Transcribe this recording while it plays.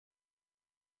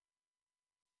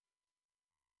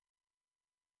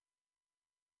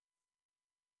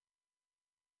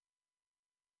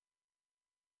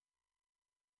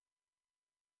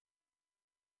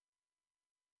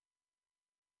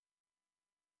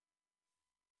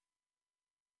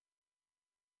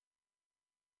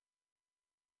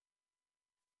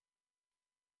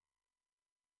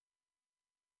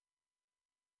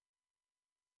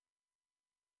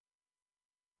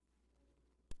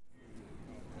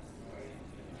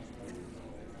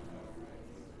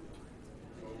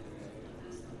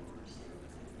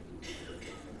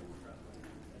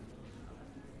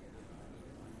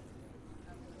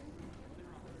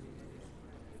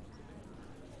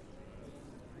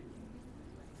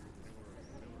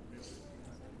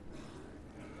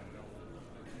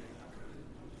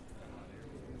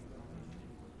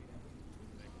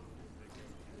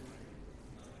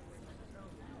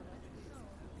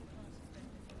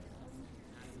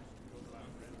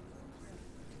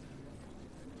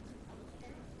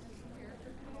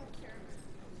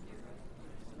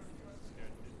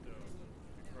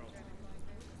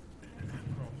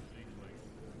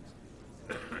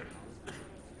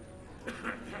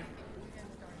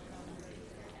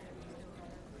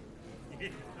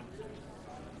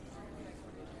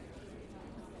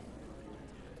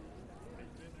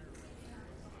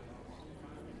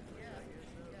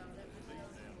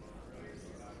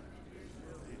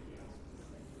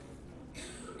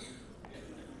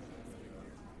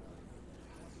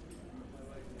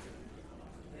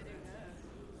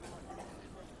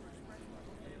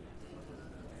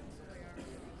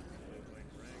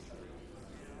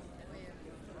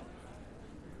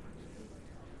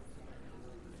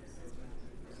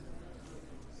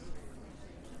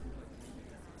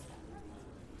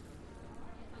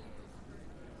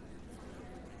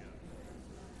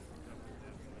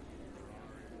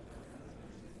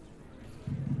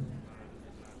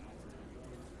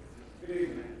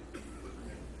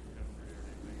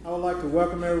I would like to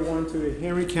welcome everyone to the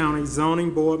Henry County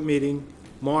Zoning Board meeting,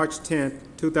 March 10th,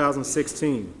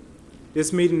 2016.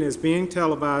 This meeting is being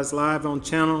televised live on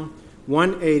Channel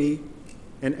 180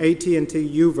 and AT&T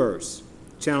Uverse,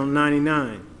 Channel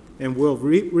 99, and will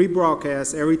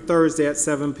rebroadcast every Thursday at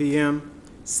 7 p.m.,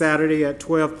 Saturday at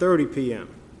 12:30 p.m.,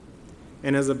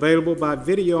 and is available by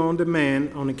video on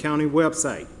demand on the county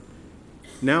website.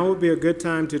 Now would be a good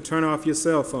time to turn off your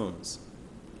cell phones.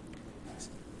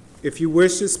 If you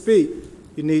wish to speak,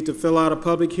 you need to fill out a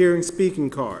public hearing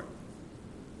speaking card.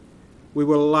 We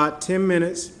will allot 10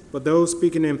 minutes for those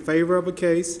speaking in favor of a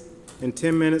case and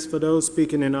 10 minutes for those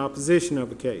speaking in opposition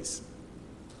of a case.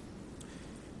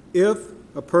 If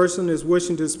a person is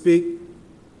wishing to speak,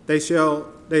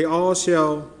 they all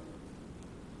shall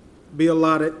be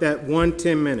allotted that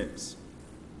 10 minutes.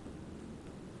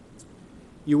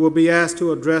 You will be asked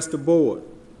to address the board.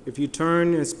 If you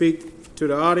turn and speak to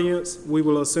the audience, we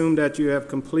will assume that you have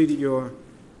completed your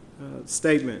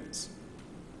statements.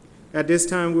 At this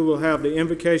time, we will have the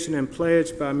invocation and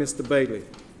pledge by Mr. Bailey.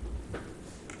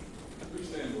 Please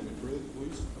stand with me, Fred,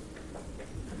 please.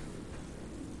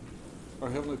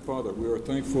 Our Heavenly Father, we are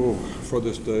thankful for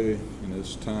this day and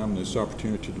this time, this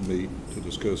opportunity to meet to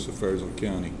discuss the affairs of the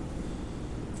county.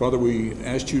 Father, we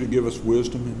ask you to give us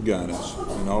wisdom and guidance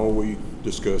in all we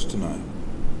discuss tonight.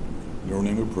 In your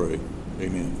name we pray.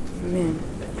 Amen. Amen.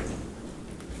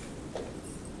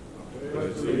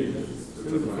 Pledge allegiance to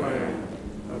the flag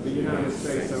of the United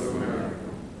States of America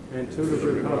and to the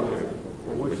republic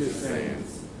for which it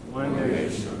stands, one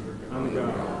nation, under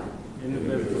God,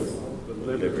 indivisible, with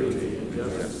liberty and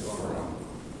justice for all.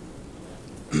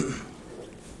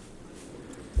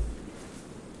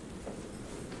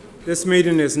 This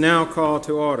meeting is now called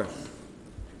to order.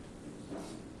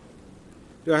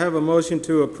 Do I have a motion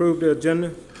to approve the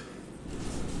agenda?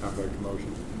 I make a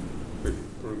motion to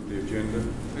approve the agenda.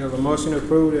 We have a motion to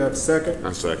approve. Do I have a second?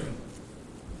 I second.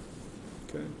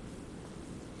 Okay.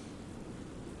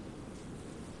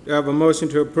 Do I have a motion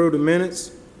to approve the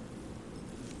minutes?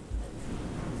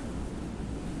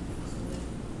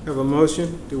 Have a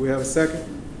motion. Do we have a second?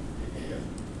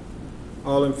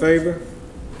 All in favor?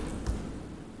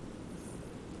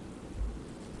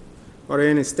 Are there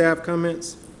any staff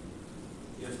comments?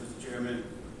 Yes, Mr. Chairman.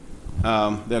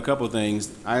 There are a couple of things.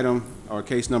 Item or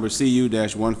case number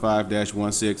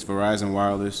CU-15-16, Verizon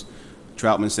Wireless,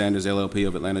 Troutman Sanders LLP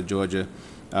of Atlanta, Georgia.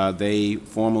 They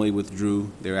formally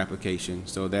withdrew their application,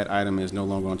 so that item is no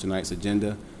longer on tonight's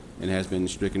agenda and has been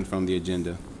stricken from the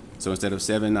agenda. So instead of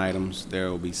 7 items, there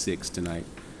will be 6 tonight.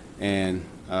 And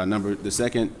the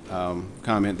second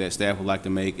comment that staff would like to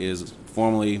make is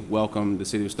formally welcome the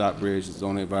City of Stockbridge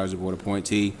Zoning Advisory Board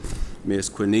appointee, Ms.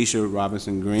 Quenisha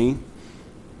Robinson Green.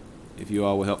 If you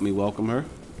all will help me welcome her.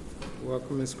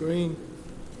 Welcome, Ms. Green.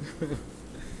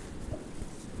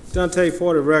 Dante,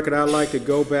 for the record, I'd like to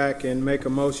go back and make a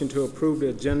motion to approve the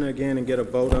agenda again and get a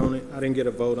vote on it. I didn't get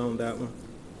a vote on that one.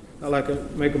 I'd like to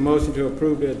make a motion to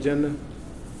approve the agenda.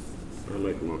 I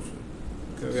make a motion.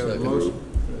 Okay, we have a motion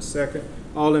and a second.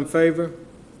 All in favor?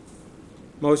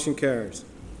 Motion carries.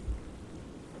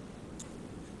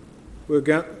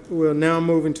 We're now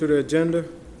moving to the agenda.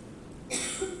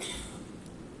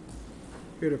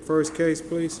 Here, the first case,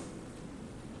 please.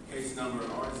 Case number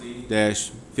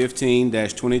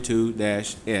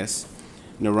RZ-15-22-S.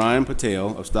 Narayan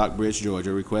Patel of Stockbridge,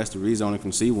 Georgia, requests a rezoning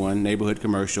from C1 Neighborhood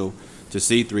Commercial to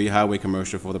C3 Highway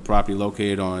Commercial for the property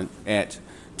located at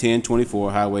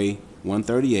 1024 Highway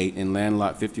 138 in land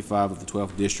lot 55 of the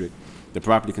 12th District. The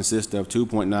property consists of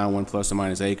 2.91 plus or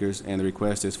minus acres, and the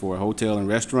request is for a hotel and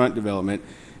restaurant development.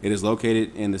 It is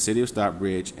located in the city of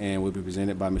Stockbridge and will be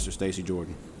presented by Mr. Stacy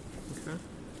Jordan. Okay.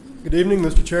 Good evening,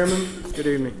 Mr. Chairman, Good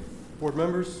evening. board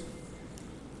members.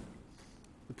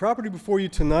 The property before you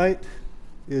tonight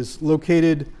is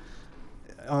located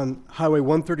on Highway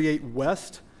 138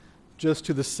 West, just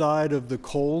to the side of the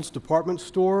Kohl's department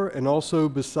store and also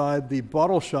beside the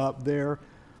bottle shop there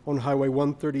on Highway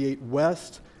 138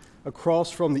 West,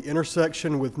 across from the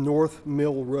intersection with North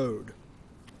Mill Road.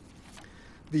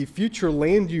 The future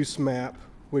land use map,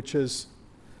 which is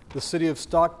the City of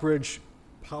Stockbridge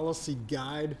policy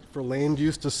guide for land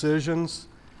use decisions,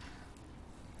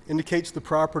 indicates the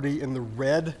property in the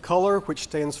red color, which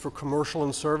stands for commercial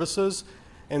and services,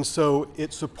 and so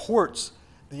it supports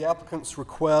the applicant's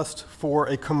request for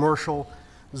a commercial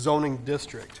zoning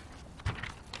district.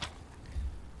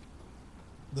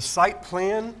 The site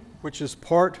plan, which is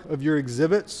part of your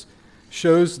exhibits,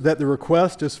 shows that the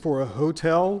request is for a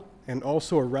hotel and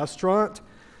also a restaurant,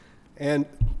 and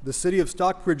the City of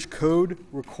Stockbridge Code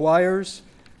requires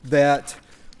that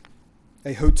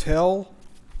a hotel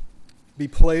be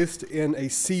placed in a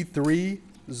C3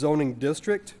 zoning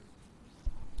district.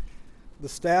 The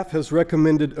staff has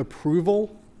recommended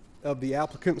approval of the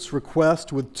applicant's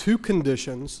request with two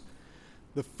conditions.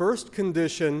 The first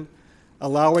condition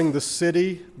allowing the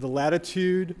city the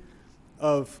latitude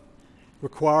of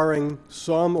requiring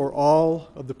some or all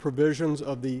of the provisions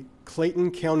of the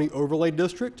Clayton County Overlay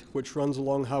District, which runs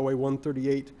along Highway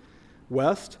 138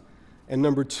 West. And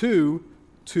number two,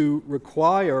 to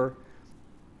require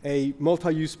a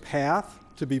multi-use path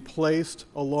to be placed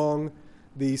along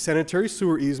the sanitary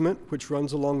sewer easement, which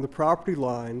runs along the property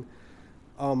line,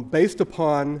 based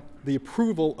upon the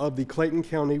approval of the Clayton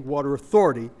County Water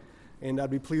Authority, and I'd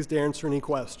be pleased to answer any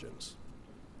questions.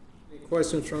 Any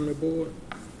questions from the board?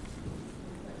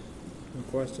 No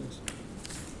questions?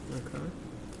 Okay.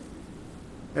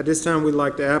 At this time, we'd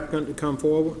like the applicant to come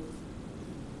forward.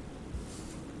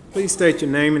 Please state your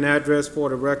name and address for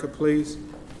the record, please.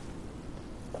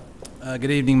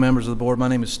 Good evening, members of the board. My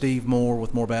name is Steve Moore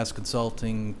with Moore Bass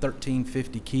Consulting,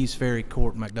 1350 Keys Ferry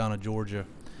Court, McDonough, Georgia.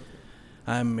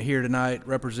 I'm here tonight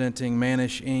representing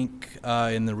Manish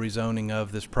Inc. In the rezoning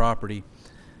of this property.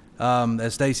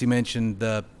 As Stacy mentioned,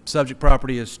 the subject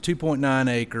property is 2.9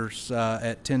 acres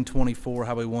at 1024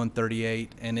 Highway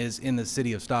 138 and is in the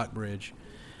city of Stockbridge.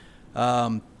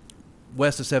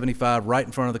 West of 75, right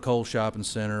in front of the Kohl's Shopping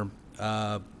Center.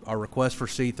 Our request for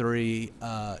C3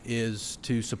 is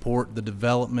to support the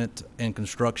development and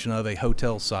construction of a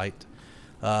hotel site.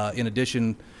 In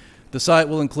addition, the site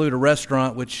will include a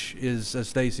restaurant, which is, as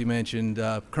Stacy mentioned,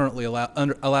 currently allowed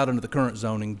under the current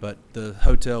zoning, but the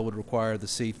hotel would require the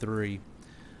C3.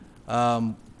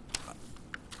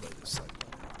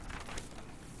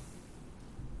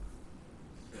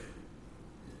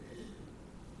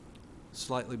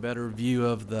 Slightly better view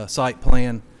of the site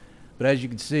plan, but as you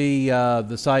can see,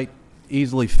 the site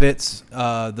easily fits,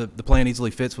 the plan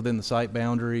easily fits within the site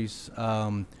boundaries.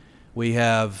 We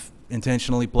have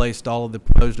intentionally placed all of the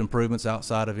proposed improvements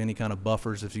outside of any kind of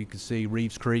buffers. As you can see,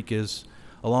 Reeves Creek is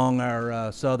along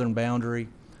our southern boundary,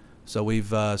 so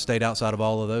we've stayed outside of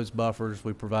all of those buffers.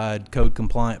 We provide code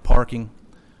compliant parking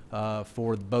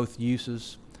for both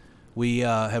uses. We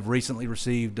have recently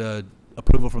received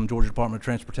approval from Georgia Department of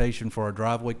Transportation for our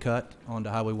driveway cut onto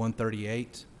Highway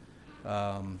 138,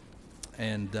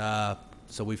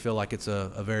 so we feel like it's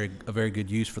a very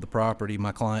good use for the property.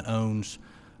 My client owns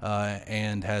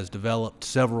and has developed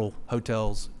several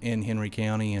hotels in Henry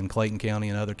County and Clayton County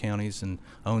and other counties, and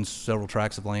owns several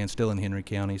tracts of land still in Henry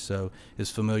County, so is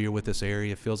familiar with this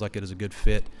area, feels like it is a good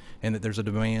fit, and that there's a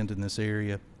demand in this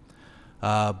area.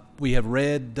 We have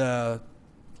read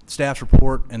staff's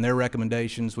report and their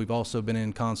recommendations. We've also been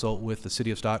in consult with the City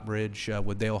of Stockbridge,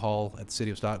 with Dale Hall at the City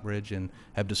of Stockbridge, and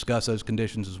have discussed those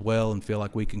conditions as well and feel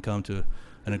like we can come to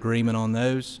an agreement on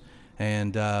those.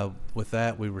 And with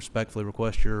that, we respectfully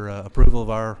request your approval of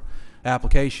our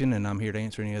application, and I'm here to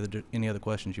answer any other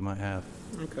questions you might have.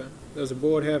 Okay. Does the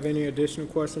board have any additional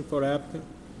questions for the applicant?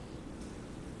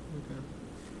 Okay.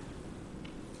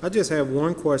 I just have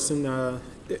one question.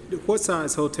 What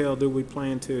size hotel do we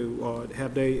plan to, or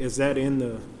is that in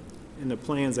the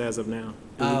plans as of now?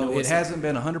 It hasn't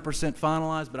been 100%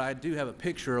 finalized, but I do have a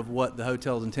picture of what the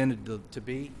hotel is intended to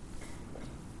be.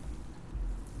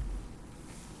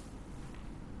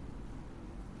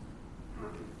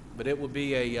 But it would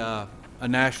be a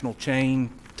national chain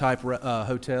type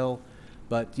hotel,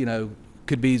 but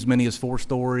could be as many as 4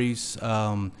 stories,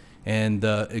 and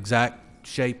the exact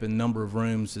shape and number of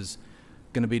rooms is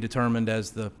going to be determined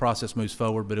as the process moves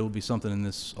forward, but it will be something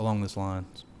along this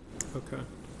lines. Okay,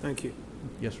 thank you.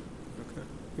 Yes, sir. Okay,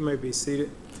 you may be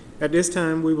seated. At this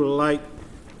time, we'd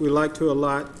like to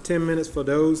allot 10 minutes for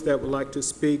those that would like to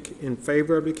speak in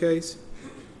favor of the case.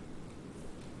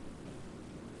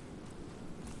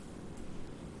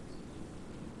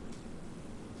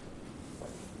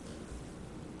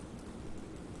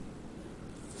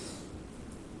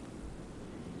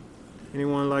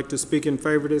 Anyone like to speak in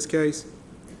favor of this case?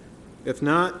 If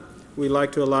not, we'd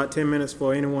like to allot 10 minutes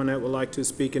for anyone that would like to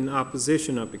speak in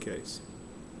opposition of the case.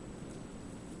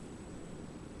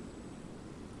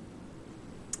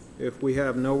 If we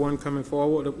have no one coming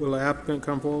forward, will the applicant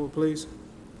come forward, please?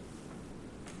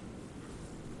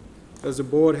 Does the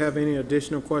board have any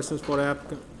additional questions for the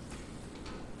applicant?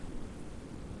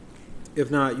 If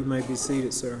not, you may be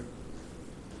seated, sir.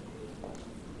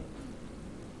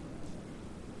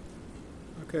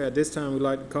 Okay, at this time, we'd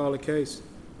like to call the case.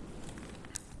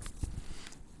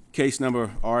 Case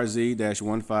number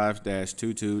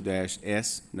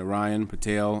RZ-15-22-S, Narayan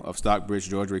Patel of Stockbridge,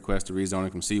 Georgia, requests a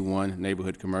rezoning from C1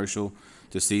 Neighborhood Commercial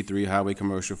to C3 Highway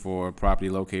Commercial for property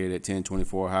located at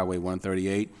 1024 Highway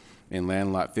 138 in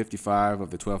land lot 55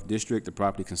 of the 12th District. The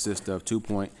property consists of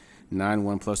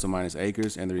 2.91 plus or minus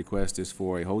acres, and the request is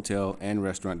for a hotel and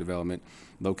restaurant development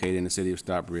located in the city of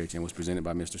Stockbridge, and was presented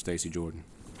by Mr. Stacy Jordan.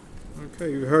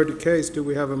 Okay, you heard the case. Do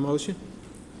we have a motion?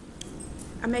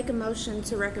 I make a motion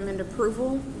to recommend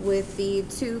approval with the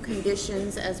 2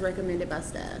 conditions as recommended by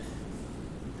staff.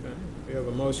 Okay, we have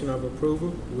a motion of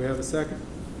approval. Do we have a second?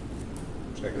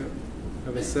 Second.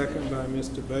 Have a second by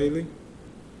Mr. Bailey.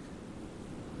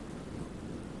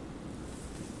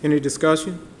 Any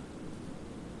discussion?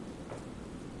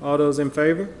 All those in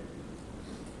favor?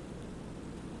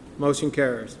 Motion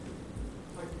carries.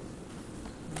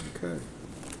 Okay.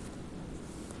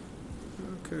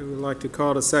 Okay, we'd like to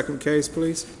call the second case,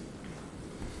 please.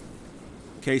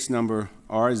 Case number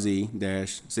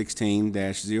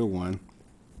RZ-16-01,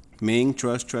 Ming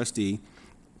Trust Trustee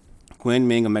Quinn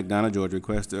Ming of McDonough, Georgia,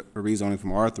 requests a rezoning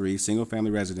from R3 Single Family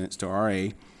Residence to RA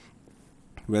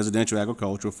Residential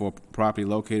Agricultural for property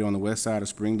located on the west side of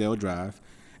Springdale Drive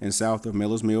and south of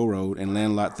Miller's Mill Road in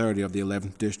land lot 30 of the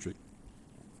 11th District.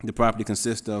 The property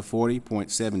consists of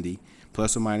 40.70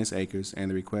 plus or minus acres, and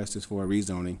the request is for a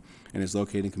rezoning and is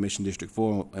located in Commission District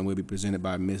 4 and will be presented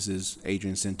by Mrs.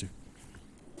 Adrian Center.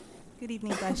 Good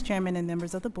evening, Vice Chairman and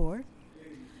members of the board.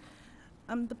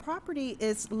 The property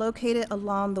is located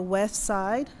along the west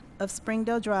side of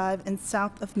Springdale Drive and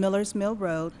south of Miller's Mill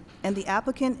Road, and the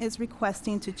applicant is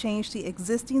requesting to change the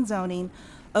existing zoning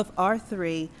of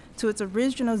R3 to its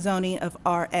original zoning of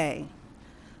RA.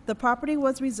 The property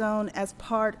was rezoned as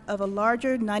part of a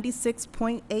larger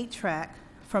 96.8 tract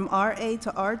from RA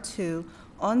to R2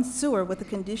 on sewer with a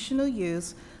conditional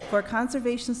use for a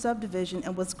conservation subdivision,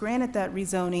 and was granted that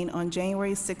rezoning on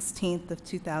January 16th of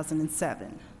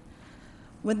 2007.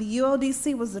 When the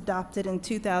ULDC was adopted in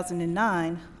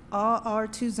 2009, all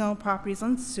R2 zone properties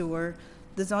on sewer,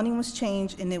 the zoning was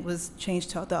changed, and it was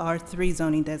changed to the R3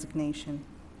 zoning designation.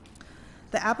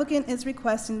 The applicant is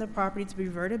requesting the property to be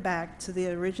reverted back to the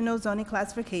original zoning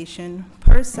classification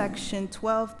per section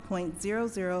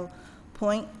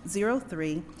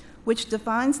 12.00.03, which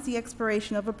defines the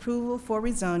expiration of approval for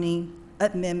rezoning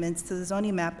amendments to the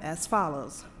zoning map as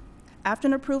follows. After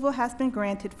an approval has been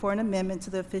granted for an amendment to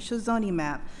the official zoning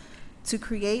map to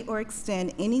create or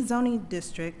extend any zoning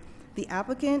district, the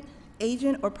applicant,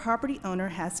 agent, or property owner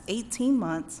has 18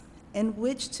 months in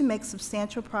which to make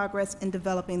substantial progress in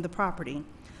developing the property.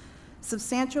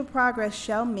 Substantial progress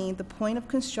shall mean the point of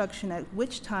construction at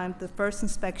which time the first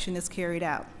inspection is carried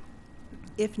out.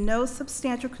 If no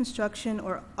substantial construction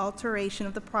or alteration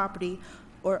of the property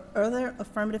or other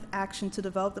affirmative action to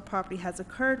develop the property has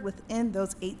occurred within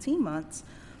those 18 months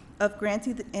of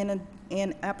granting an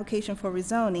application for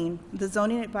rezoning, the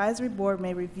Zoning Advisory Board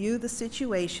may review the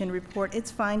situation, report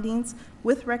its findings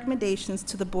with recommendations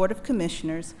to the Board of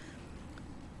Commissioners,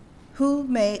 who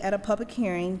may, at a public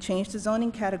hearing, change the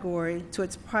zoning category to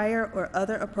its prior or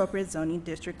other appropriate zoning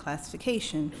district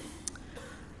classification.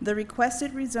 The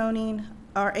requested rezoning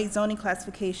RA zoning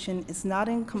classification is not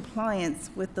in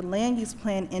compliance with the land use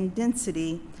plan and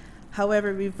density.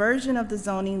 However, reversion of the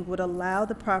zoning would allow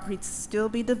the property to still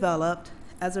be developed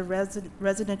as a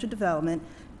residential development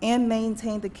and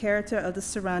maintain the character of the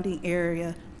surrounding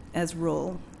area as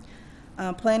rural.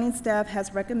 Planning staff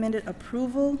has recommended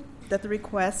approval that the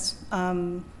request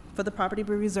for the property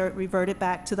be reverted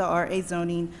back to the RA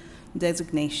zoning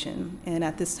designation. And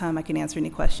at this time, I can answer any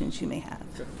questions you may have.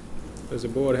 Okay. Does the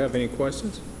board have any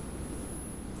questions?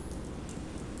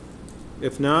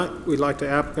 If not, we'd like the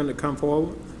applicant to come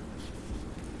forward.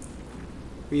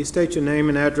 Will you state your name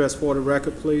and address for the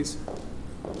record, please?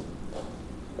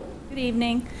 Good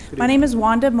evening. Good My name is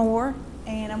Wanda Moore,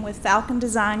 and I'm with Falcon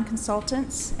Design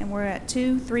Consultants, and we're at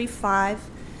 235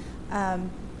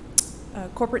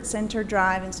 Corporate Center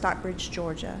Drive in Stockbridge,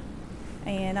 Georgia.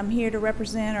 And I'm here to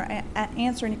represent or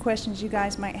answer any questions you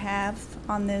guys might have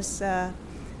on this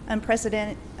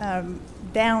unprecedented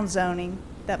down zoning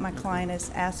that my client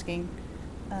is asking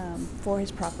for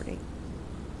his property.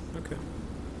 Okay.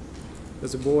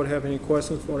 Does the board have any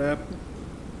questions for the applicant?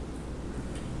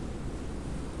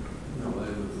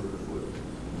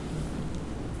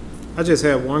 I just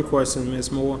have one question,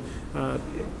 Ms. Moore.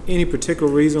 Any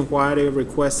particular reason why they're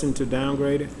requesting to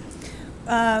downgrade it?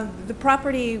 The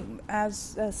property,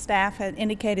 as staff had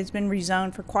indicated, has been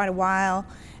rezoned for quite a while,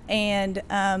 and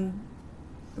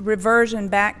reversion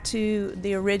back to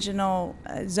the original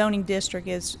zoning district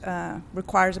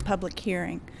requires a public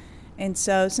hearing. And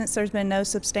so since there's been no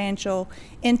substantial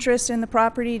interest in the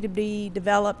property to be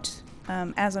developed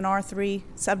as an R3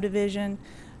 subdivision,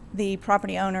 the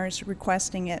property owner is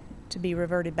requesting it to be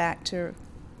reverted back to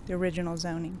the original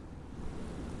zoning.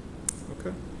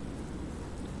 Okay.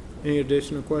 Any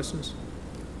additional questions?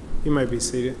 You may be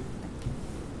seated.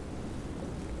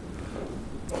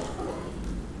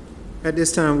 At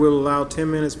this time, we'll allow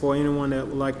 10 minutes for anyone that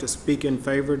would like to speak in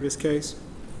favor of this case.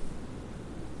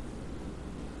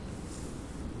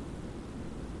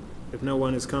 If no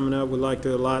one is coming up, we'd like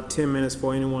to allot 10 minutes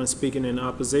for anyone speaking in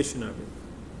opposition of it.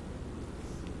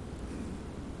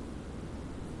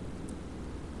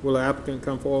 Will the applicant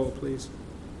come forward, please?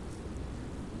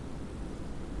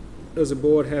 Does the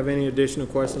board have any additional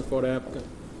questions for the applicant?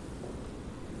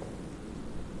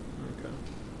 Okay.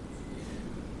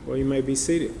 Well, you may be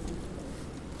seated.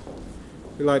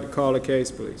 We'd like to call the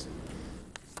case, please.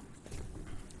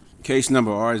 Case number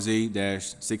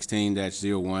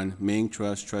RZ-16-01, Ming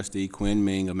Trust trustee Quinn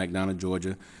Ming of McDonough,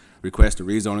 Georgia, requests a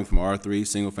rezoning from R3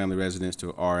 single-family residence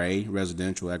to RA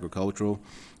residential agricultural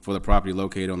for the property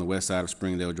located on the west side of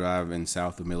Springdale Drive and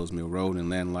south of Millers Mill Road in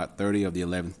land lot 30 of the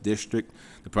 11th District.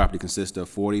 The property consists of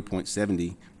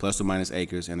 40.70 plus or minus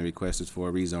acres, and the request is for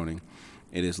a rezoning.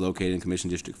 It is located in Commission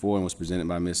District 4 and was presented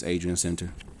by Ms. Adrian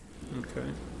Center.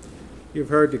 Okay. You've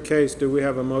heard the case. Do we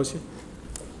have a motion?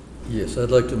 Yes,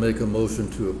 I'd like to make a motion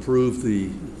to approve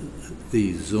the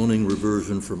zoning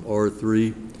reversion from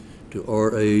R3 to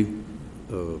RA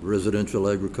residential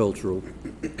agricultural.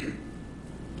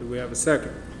 Do we have a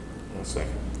second? I'll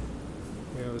second.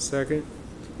 We have a second.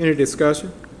 Any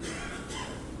discussion?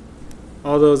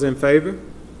 All those in favor?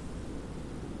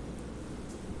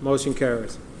 Motion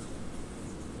carries.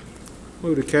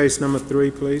 Move to case number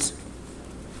 3, please.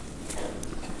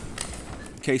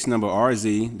 Case number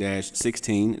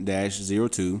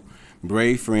RZ-16-02,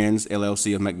 Brave Friends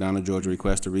LLC of McDonough, Georgia,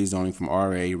 requests a rezoning from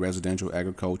RA residential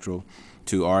agricultural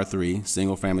to R3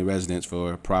 single-family residence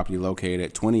for property located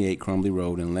at 28 Crumbly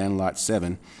Road in land lot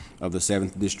 7 of the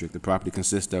 7th District. The property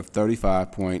consists of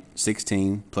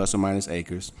 35.16 plus or minus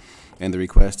acres, and the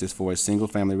request is for a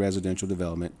single-family residential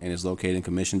development and is located in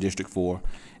Commission District 4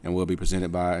 and will be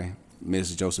presented by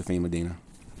Ms. Josephine Medina.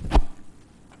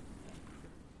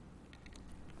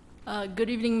 Good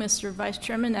evening, Mr. Vice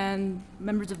Chairman and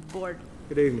members of the board.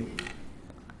 Good evening.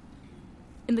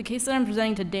 In the case that I'm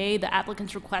presenting today, the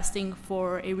applicant's requesting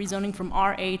for a rezoning from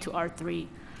RA to R3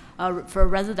 for a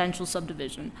residential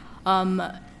subdivision.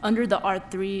 Under the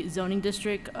R3 zoning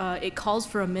district, it calls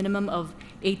for a minimum of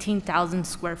 18,000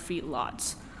 square feet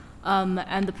lots.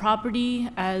 And the property,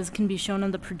 as can be shown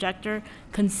on the projector,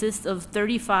 consists of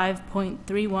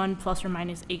 35.31 plus or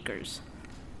minus acres.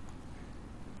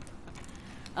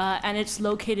 And it's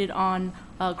located on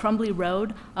Crumbly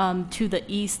Road to the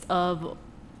east of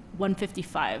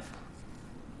 155.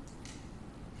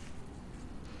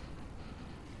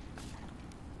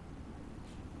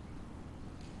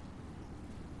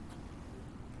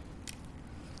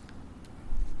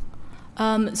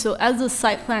 So as the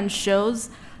site plan shows,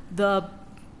 the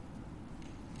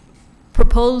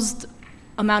proposed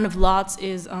amount of lots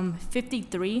is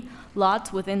 53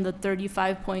 lots within the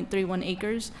 35.31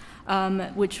 acres,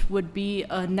 which would be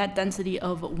a net density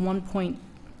of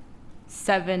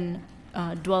 1.7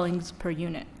 dwellings per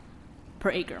unit,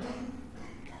 per acre.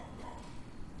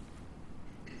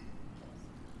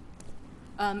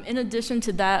 In addition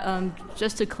to that,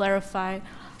 just to clarify,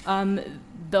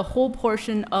 the whole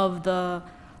portion of the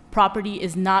property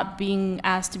is not being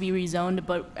asked to be rezoned,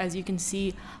 but as you can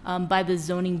see by the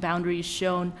zoning boundaries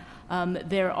shown,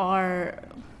 there are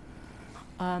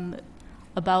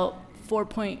about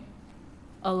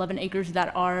 4.11 acres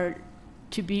that are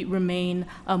to remain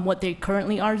what they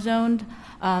currently are zoned,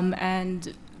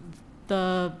 and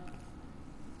the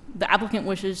applicant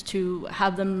wishes to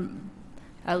have them,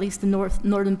 at least the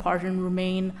northern portion,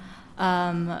 remain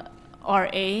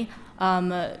RA,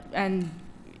 and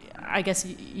I guess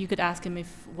you could ask him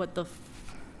what the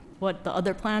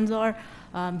other plans are.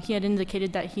 He had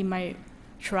indicated that he might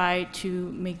try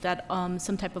to make that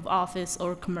some type of office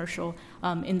or commercial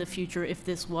in the future if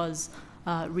this was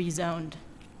rezoned.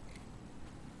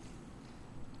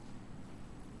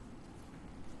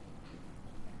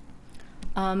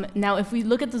 Now, if we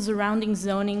look at the surrounding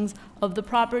zonings of the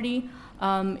property,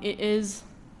 it is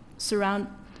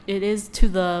to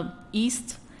the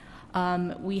east.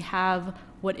 We have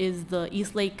what is the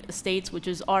East Lake Estates, which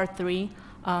is R3,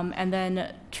 and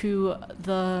then to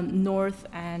the north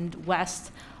and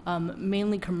west,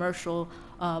 mainly commercial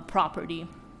property.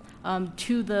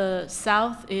 To the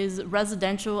south is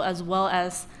residential, as well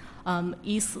as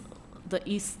the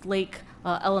East Lake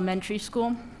Elementary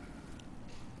School.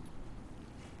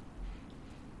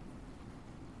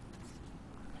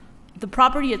 The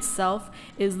property itself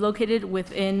is located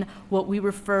within what we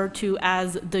refer to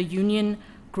as the Union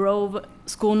Grove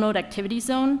School Node Activity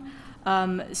Zone.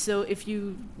 So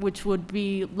which would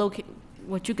be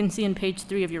what you can see in page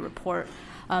 3 of your report.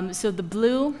 So the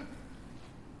blue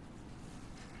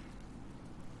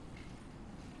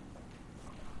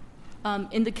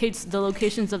indicates the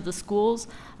locations of the schools,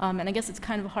 and I guess it's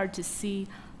kind of hard to see.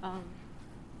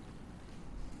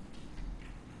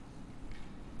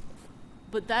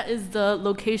 But that is the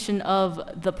location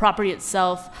of the property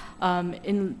itself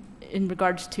in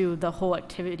regards to the whole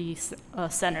activity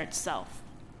center itself.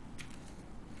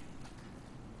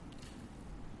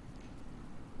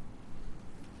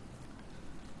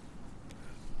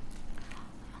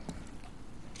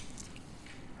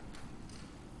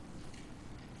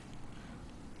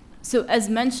 So as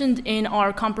mentioned in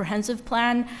our comprehensive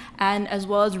plan, and as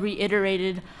well as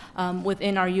reiterated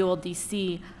within our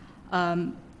ULDC,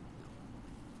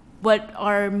 what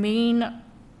our main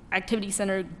activity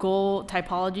center goal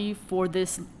typology for the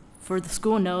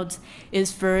school nodes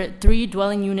is for 3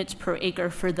 dwelling units per acre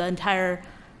for the entire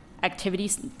activity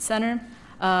center,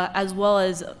 as well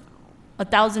as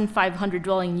 1,500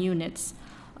 dwelling units,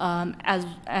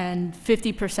 and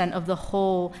 50% of the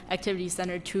whole activity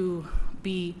center to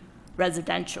be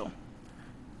residential.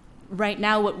 Right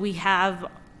now, what we have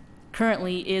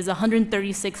currently is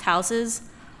 136 houses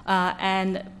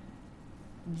and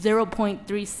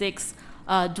 0.36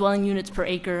 dwelling units per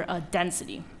acre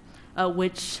density,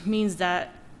 which means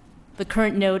that the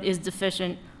current node is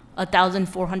deficient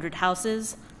 1,400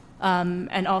 houses,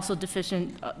 and also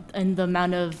deficient in the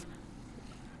amount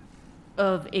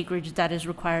of acreage that is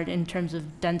required in terms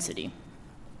of density.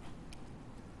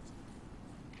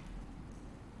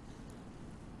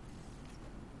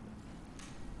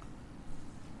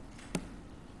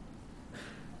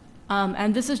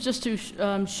 And this is just to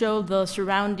show the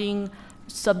surrounding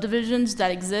subdivisions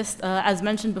that exist. As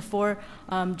mentioned before,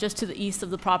 just to the east of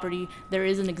the property, there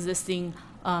is an existing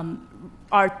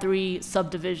R3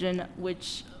 subdivision,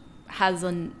 which has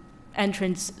an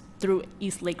entrance through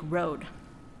East Lake Road.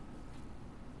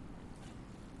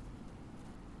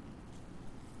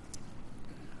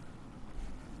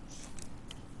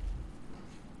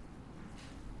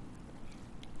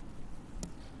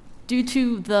 Due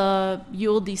to the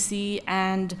ULDC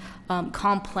and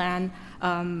comp plan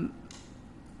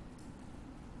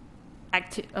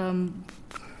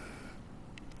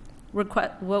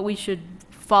what we should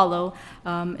follow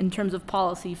in terms of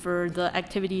policy for the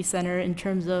activity center, in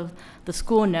terms of the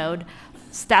school node,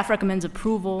 staff recommends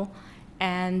approval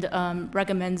and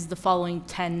recommends the following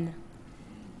 10.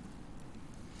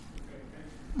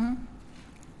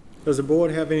 Does the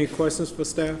board have any questions for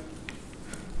staff?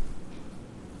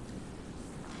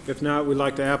 If not, we'd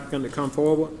like the applicant to come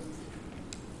forward.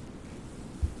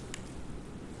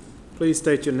 Please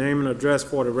state your name and address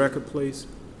for the record, please.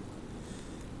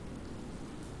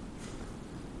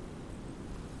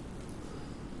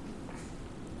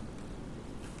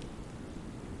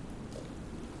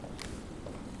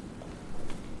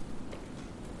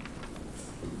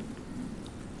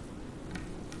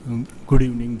 Good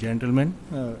evening, gentlemen.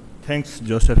 Thanks,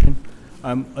 Josephine.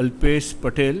 I'm Alpesh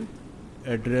Patel,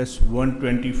 address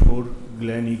 124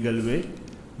 Glen Eagle Way,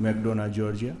 McDonough,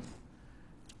 Georgia.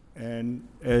 And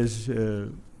as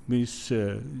Ms.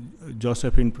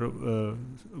 Josephine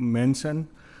mentioned,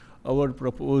 our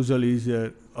proposal is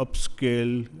a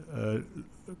upscale,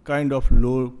 kind of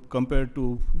low, compared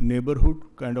to neighborhood,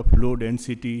 kind of low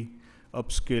density,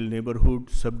 upscale neighborhood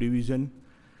subdivision.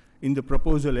 In the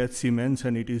proposal, as she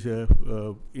mentioned, it is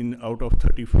out of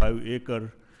 35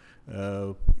 acre,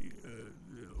 the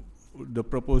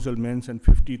proposal mentioned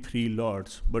 53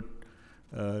 lots, but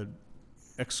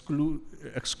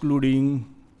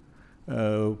excluding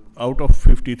out of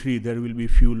 53, there will be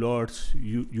few lots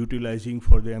utilizing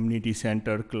for the amenity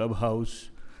center, clubhouse,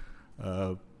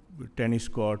 tennis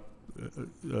court,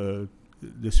 the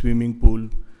swimming pool,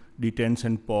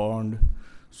 detention pond.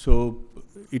 So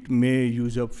it may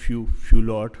use up few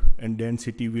lot, and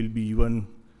density will be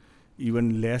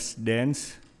even less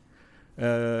dense.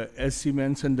 As she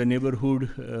mentioned, the neighborhood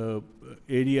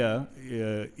area,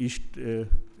 east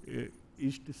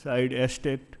side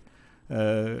estate,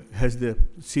 has the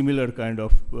similar kind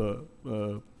of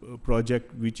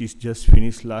project which is just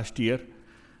finished last year.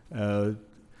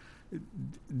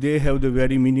 They have the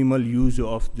very minimal use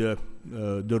of the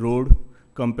road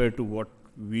compared to what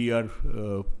we are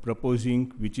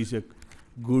proposing, which is a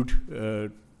good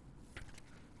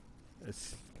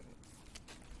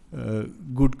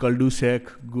good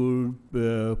cul-de-sac, good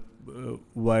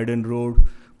widened road.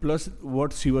 Plus,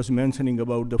 what she was mentioning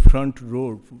about the front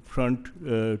road, front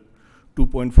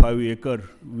 2.5 acre,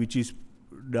 which is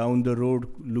down the road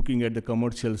looking at the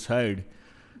commercial side.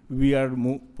 We are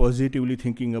positively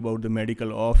thinking about the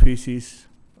medical offices,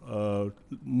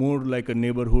 more like a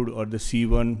neighborhood or the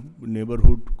C1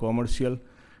 neighborhood commercial,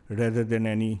 rather than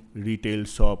any retail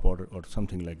shop or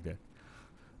something like that.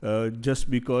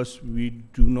 Just because we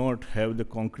do not have the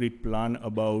concrete plan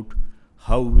about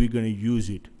how we're going to use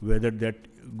it, whether that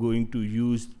going to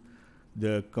use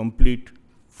the complete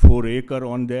 4 acre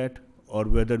on that, or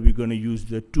whether we're going to use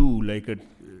the 2, like a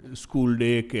school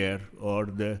daycare or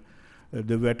the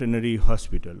veterinary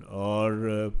hospital,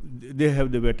 or they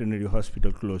have the veterinary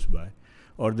hospital close by,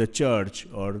 or the church,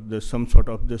 or some sort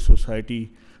of the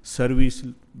society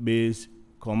service-based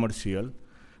commercial.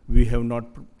 We have not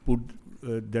put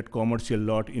that commercial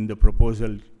lot in the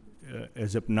proposal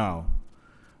as of now.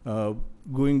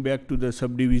 Going back to the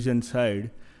subdivision side,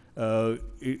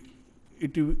 it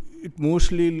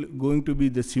mostly going to be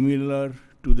the similar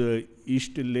to the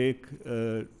East Lake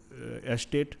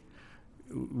estate.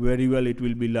 Very well, it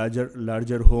will be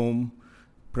larger home.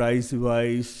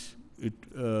 Price-wise, it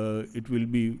will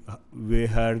be way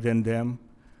higher than them.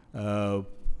 The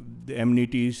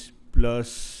amenities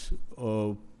plus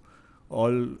all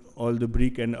the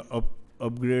brick and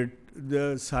upgrade.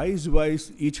 The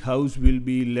size-wise, each house will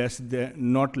be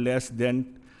not less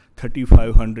than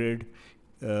 3,500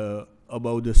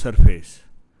 above the surface.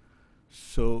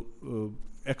 So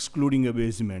excluding a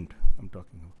basement, I'm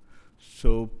talking about.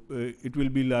 So it will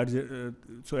be larger.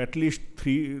 So at least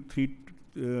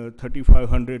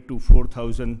 3,500 to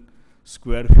 4,000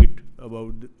 square feet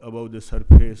above the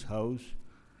surface house.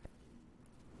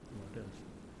 What else?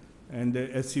 And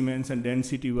as she mentioned,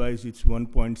 density-wise, it's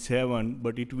 1.7,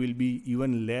 but it will be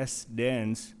even less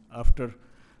dense after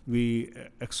we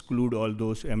exclude all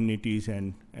those amenities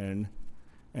and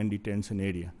detention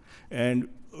area. And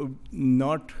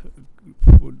not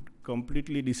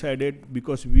completely decided,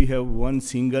 because we have one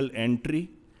single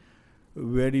entry.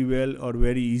 Very well or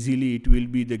very easily, it will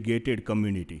be the gated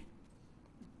community.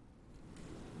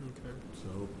 Okay.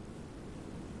 So,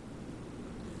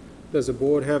 does the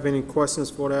board have any questions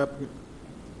for the applicant?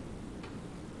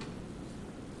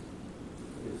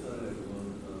 Yes, I have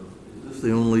one. Is this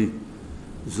the only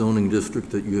zoning district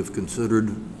that you have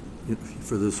considered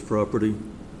for this property?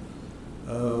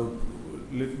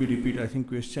 let me repeat, I think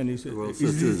question is, Well, is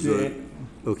such this as,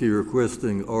 okay, you're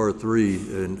requesting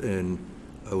R3, and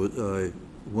I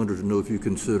wanted to know if you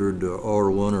considered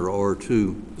R1 or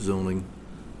R2 zoning.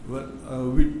 Well,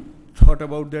 we thought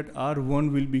about that.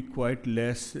 R1 will be quite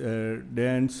less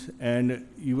dense, and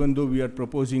even though we are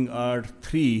proposing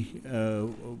R3,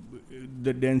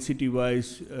 the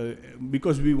density-wise,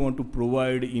 because we want to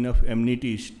provide enough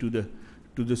amenities to the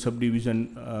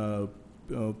subdivision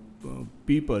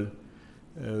people.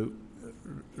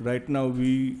 Right now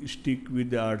we stick with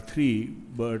the R3,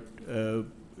 but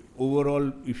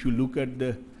overall, if you look at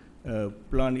the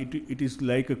plan, it is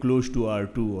like a close to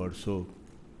R2 or so.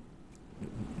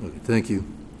 Okay, thank you.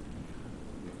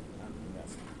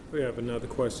 We have another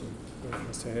question.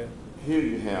 Mr. Head. Here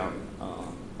you have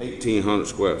 1,800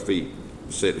 square feet,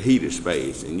 said heated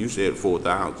space, and you said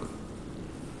 4,000.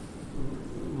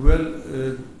 Well,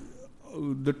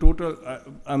 the total,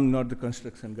 I'm not the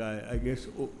construction guy, I guess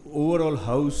overall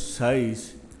house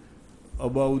size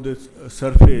above the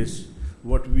surface,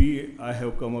 what I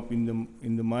have come up in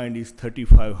the mind is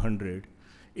 3,500.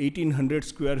 1,800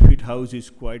 square feet house is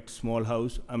quite small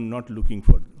house. I'm not looking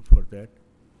for that.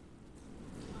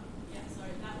 Yeah,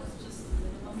 sorry, that was just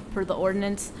minimum per the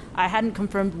ordinance. I hadn't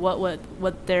confirmed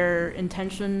what their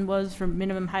intention was for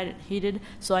minimum height heated,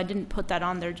 so I didn't put that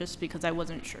on there just because I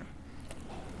wasn't sure.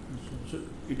 So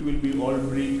it will be all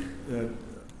brick,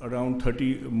 around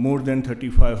more than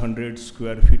 3,500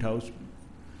 square feet house,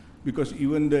 because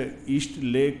even the East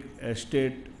Lake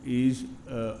Estate is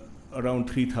around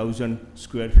 3,000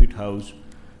 square feet house,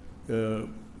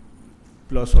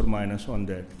 plus or minus on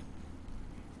that.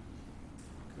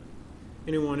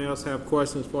 Anyone else have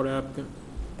questions for the applicant?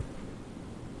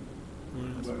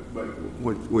 But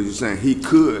what you're saying, he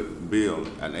could build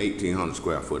an 1,800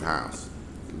 square foot house,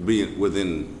 being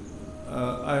within.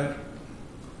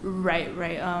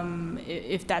 Right.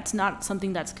 If that's not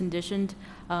something that's conditioned,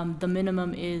 the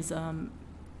minimum is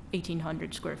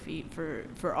 1,800 square feet for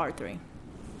R3.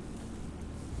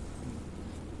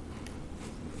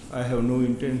 I have no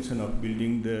intention of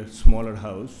building the smaller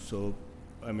house, so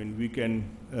I mean we can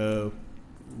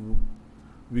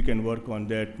work on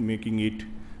that, making it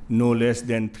no less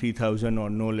than 3,000 or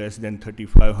no less than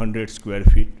 3,500 square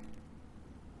feet.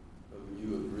 Would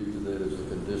you agree to that as a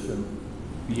condition?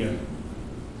 Yeah.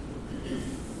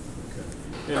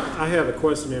 And I have a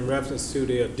question in reference to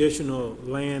the additional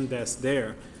land that's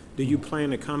there. Do you plan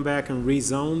to come back and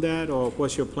rezone that, or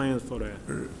what's your plans for that?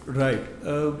 Right.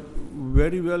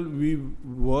 Very well, we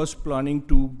was planning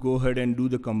to go ahead and do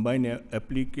the combined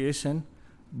application,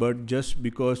 but just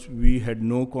because we had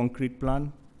no concrete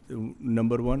plan,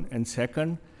 number one, and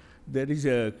second, there is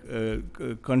a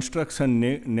construction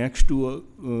next to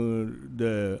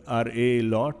the RA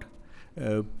lot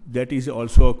that is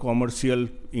also a commercial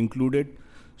included.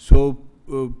 So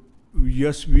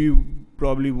yes, we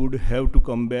probably would have to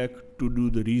come back to do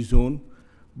the rezone,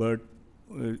 but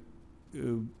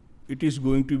it is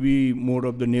going to be more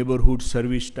of the neighborhood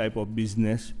service type of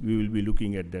business. We will be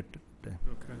looking at that time.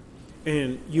 Okay.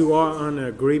 And you are on the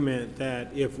agreement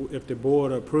that if the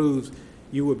board approves,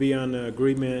 you would be on the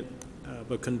agreement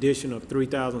of a condition of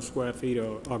 3,000 square feet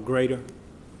or greater?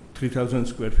 3,000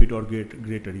 square feet or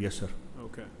greater, yes, sir.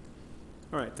 Okay.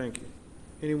 All right, thank you.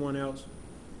 Anyone else?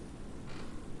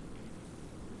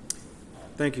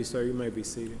 Thank you, sir. You may be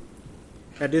seated.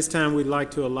 At this time, we'd like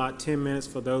to allot 10 minutes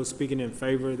for those speaking in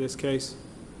favor of this case.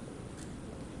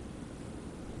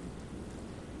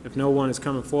 If no one is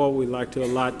coming forward, we'd like to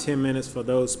allot 10 minutes for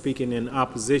those speaking in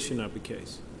opposition of the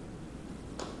case.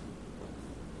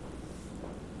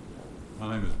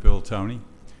 My name is Bill Toney.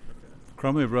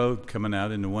 Crumley Road coming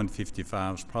out into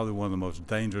 155 is probably one of the most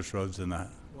dangerous roads in that.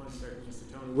 1 second,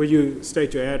 Mr. Toney. Will you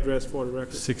state your address for the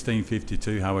record?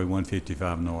 1652 Highway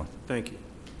 155 North. Thank you.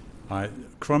 All right,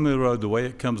 Crumley Road, the way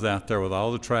it comes out there with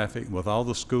all the traffic, with all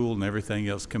the school and everything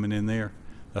else coming in there,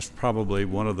 that's probably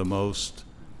one of the most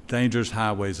dangerous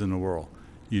highways in the world.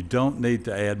 You don't need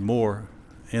to add more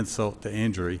insult to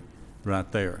injury right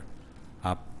there.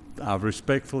 I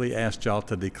respectfully asked y'all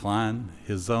to decline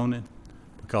his zoning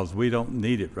because we don't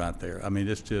need it right there. I mean,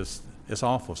 it's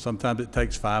awful. Sometimes it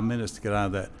takes 5 minutes to get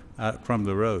out of that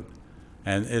Crumley Road,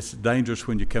 and it's dangerous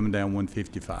when you're coming down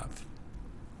 155.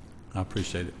 I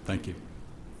appreciate it. Thank you.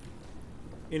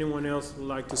 Anyone else would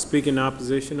like to speak in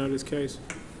opposition of this case?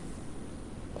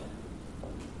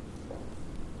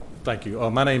 Thank you.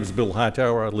 My name is Bill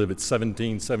Hightower. I live at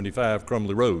 1775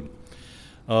 Crumley Road.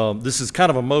 This is kind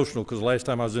of emotional because last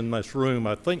time I was in this room,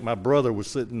 I think my brother was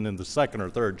sitting in the second or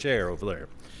third chair over there.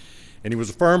 And he was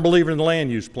a firm believer in the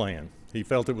land use plan. He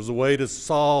felt it was a way to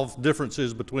solve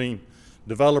differences between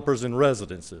developers and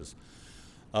residences.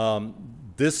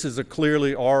 This is a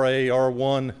clearly RA,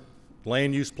 R1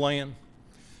 land use plan.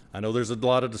 I know there's a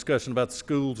lot of discussion about the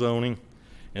school zoning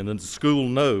and then the school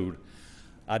node.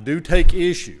 I do take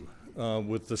issue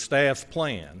with the staff's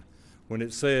plan when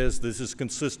it says this is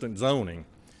consistent zoning.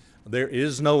 There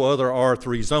is no other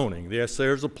R3 zoning. Yes,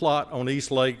 there's a plot on East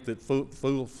Lake that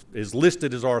is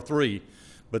listed as R3,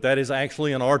 but that is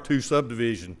actually an R2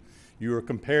 subdivision. You are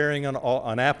comparing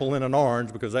an apple and an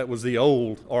orange because that was the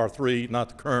old R3, not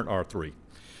the current R3.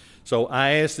 So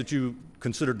I ask that you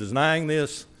consider denying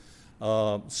this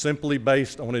simply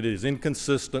based on it is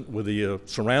inconsistent with the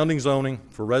surrounding zoning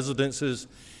for residences,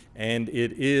 and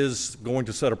it is going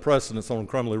to set a precedence on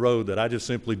Crumley Road that I just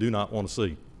simply do not want to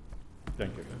see.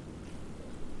 Thank you.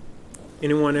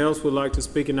 Anyone else would like to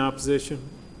speak in opposition?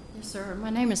 Yes, sir.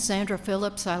 My name is Sandra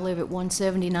Phillips. I live at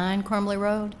 179 Crumley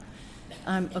Road.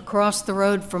 I'm across the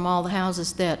road from all the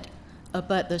houses that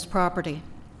abut this property.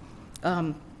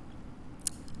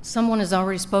 Someone has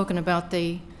already spoken about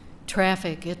the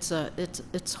traffic.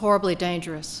 It's horribly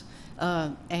dangerous,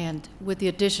 and with the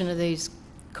addition of these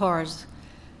cars,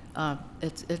 I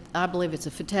believe it's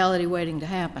a fatality waiting to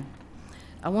happen.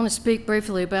 I want to speak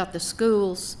briefly about the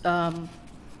schools.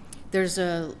 There's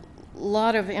a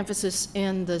lot of emphasis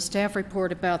in the staff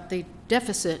report about the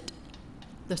deficit,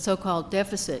 the so-called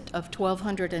deficit of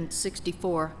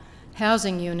 1,264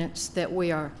 housing units that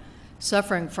we are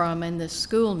suffering from in this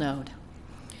school node.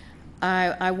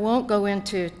 I won't go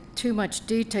into too much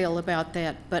detail about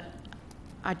that, but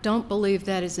I don't believe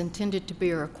that is intended to be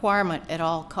a requirement at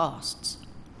all costs.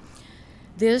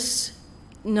 This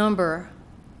number,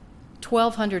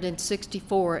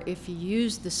 1,264, if you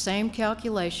use the same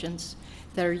calculations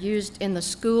that are used in the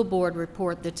school board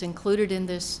report that's included in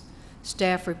this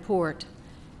staff report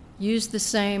use the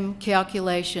same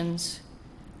calculations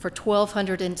for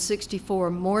 1,264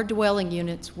 more dwelling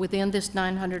units within this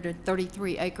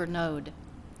 933-acre node.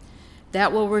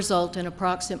 That will result in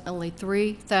approximately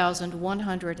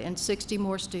 3,160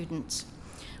 more students,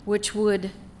 which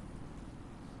would,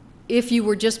 if you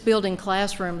were just building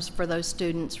classrooms for those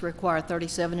students, require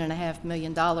 $37.5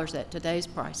 million at today's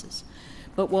prices.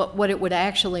 But what it would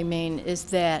actually mean is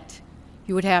that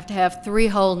you would have to have 3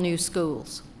 whole new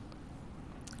schools.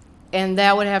 And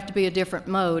that would have to be a different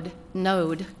node,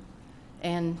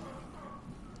 and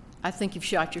I think you've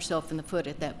shot yourself in the foot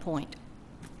at that point.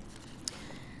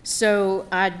 So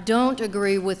I don't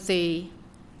agree with the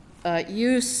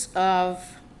use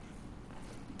of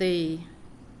the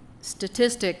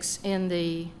statistics in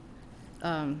the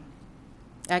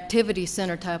activity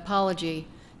center typology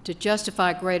to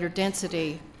justify greater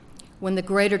density when the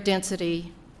greater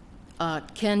density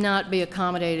cannot be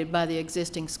accommodated by the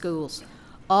existing schools.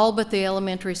 All but the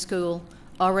elementary school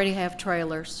already have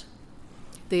trailers.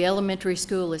 The elementary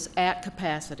school is at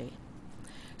capacity.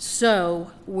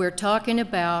 So we're talking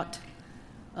about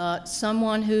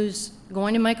someone who's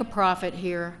going to make a profit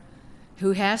here,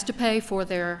 who has to pay for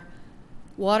their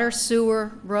water,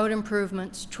 sewer, road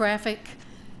improvements, traffic,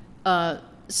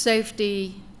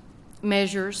 safety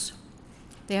measures.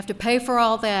 They have to pay for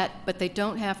all that, but they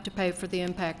don't have to pay for the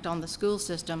impact on the school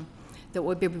system that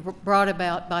would be brought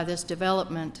about by this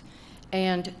development,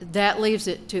 and that leaves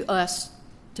it to us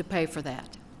to pay for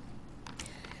that.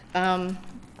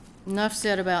 Enough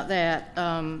said about that.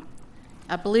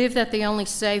 I believe that the only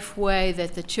safe way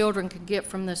that the children could get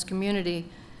from this community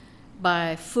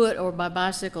by foot or by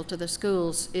bicycle to the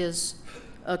schools is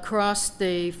across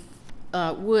the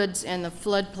woods and the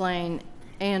floodplain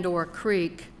and or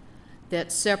creek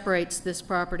that separates this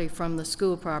property from the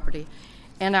school property.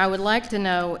 And I would like to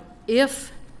know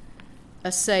if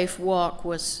a safe walk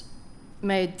was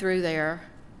made through there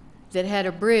that had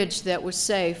a bridge that was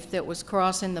safe, that was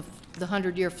crossing the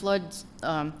 100-year flood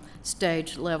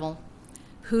stage level,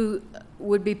 who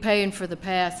would be paying for the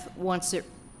path once it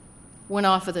went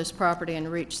off of this property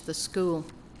and reached the school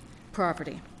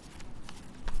property.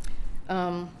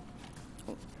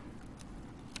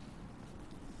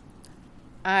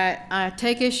 I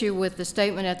take issue with the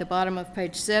statement at the bottom of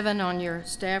page 7 on your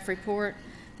staff report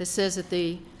that says that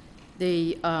the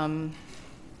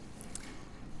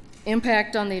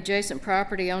impact on the adjacent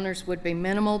property owners would be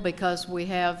minimal because we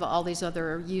have all these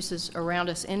other uses around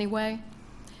us anyway.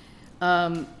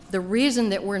 The reason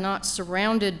that we're not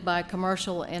surrounded by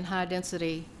commercial and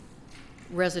high-density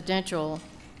residential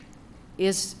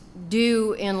is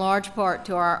due in large part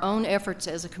to our own efforts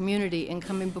as a community in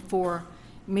coming before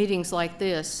meetings like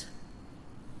this.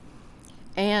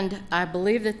 And I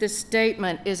believe that this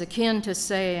statement is akin to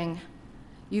saying,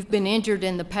 you've been injured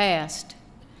in the past,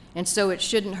 and so it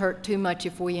shouldn't hurt too much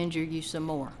if we injure you some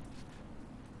more.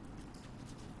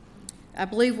 I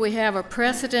believe we have a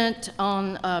precedent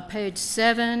on page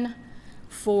 7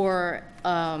 for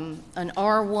an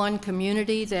R1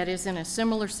 community that is in a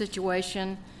similar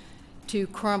situation to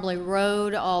Crumbly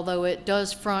Road, although it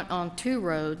does front on 2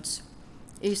 roads,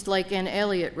 East Lake and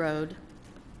Elliott Road.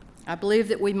 I believe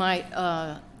that we might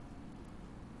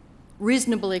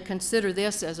reasonably consider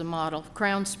this as a model,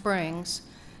 Crown Springs,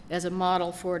 as a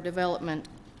model for development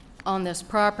on this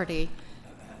property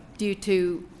due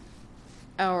to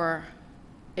our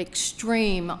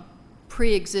extreme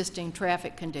pre-existing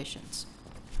traffic conditions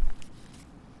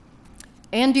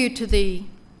and due to the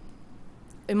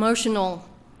emotional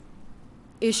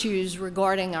issues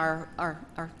regarding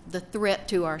the threat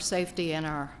to our safety and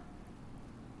our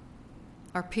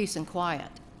peace and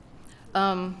quiet.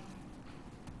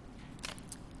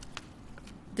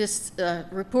 This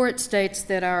report states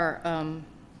that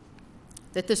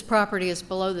that this property is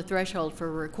below the threshold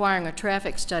for requiring a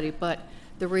traffic study, but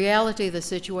the reality of the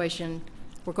situation,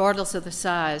 regardless of the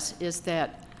size, is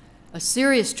that a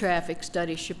serious traffic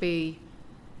study should be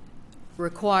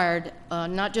required,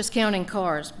 not just counting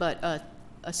cars, but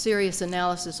a serious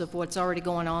analysis of what's already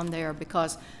going on there,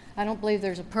 because I don't believe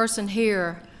there's a person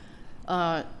here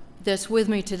that's with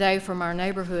me today from our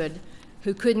neighborhood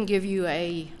who couldn't give you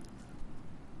a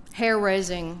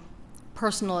hair-raising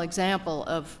personal example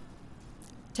of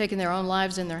taking their own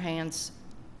lives in their hands,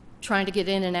 trying to get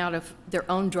in and out of their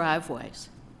own driveways.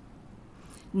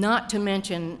 Not to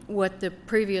mention what the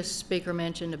previous speaker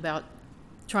mentioned about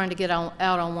trying to get out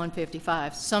on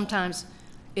 155. Sometimes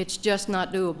it's just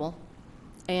not doable,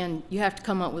 and you have to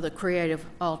come up with a creative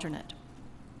alternate.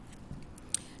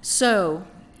 So,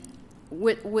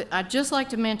 I'd just like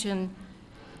to mention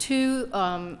two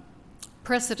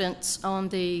precedents on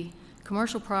the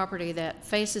commercial property that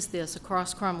faces this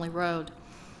across Crumley Road.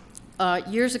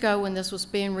 Years ago, when this was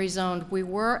being rezoned, we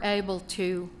were able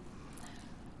to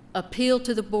appeal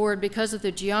to the board because of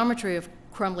the geometry of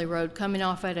Crumley Road coming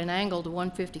off at an angle to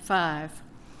 155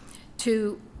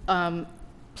 to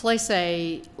place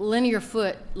a linear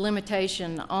foot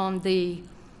limitation on the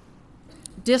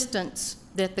distance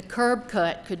that the curb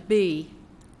cut could be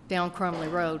down Crumley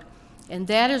Road. And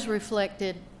that is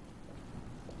reflected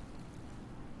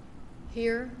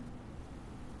here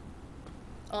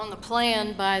on the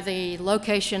plan by the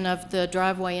location of the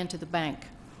driveway into the bank.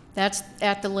 That's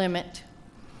at the limit.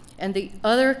 And the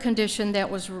other condition that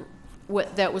was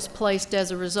placed as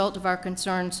a result of our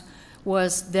concerns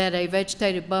was that a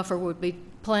vegetative buffer would be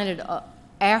planted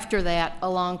after that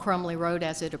along Crumley Road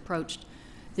as it approached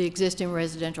the existing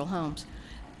residential homes.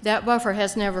 That buffer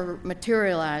has never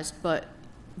materialized, but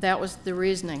that was the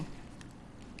reasoning.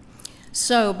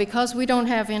 So because we don't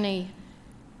have any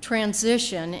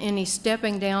transition, any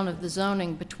stepping down of the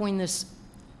zoning between this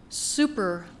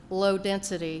super low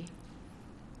density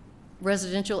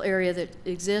residential area that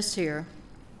exists here,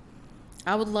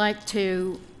 I would like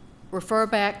to refer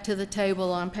back to the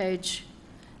table on page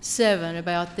 7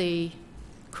 about the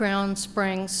Crown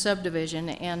Springs subdivision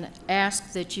and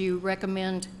ask that you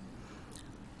recommend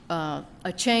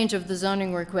a change of the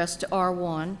zoning request to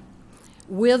R1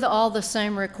 with all the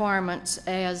same requirements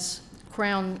as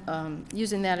Crown,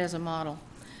 using that as a model,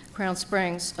 Crown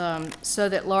Springs, so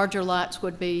that larger lots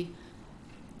would be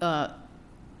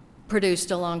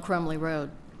produced along Crumley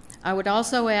Road. I would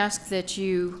also ask that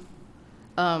you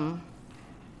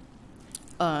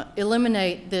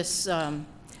eliminate this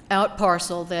out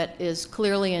parcel that is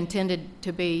clearly intended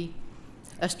to be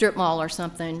a strip mall or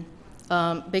something,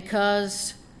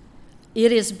 because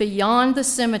it is beyond the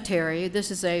cemetery.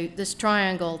 This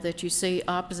triangle that you see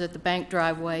opposite the bank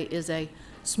driveway is a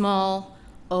small,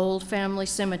 old family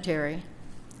cemetery.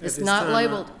 It's not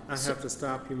labeled. I have to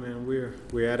stop you, man.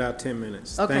 We're at our 10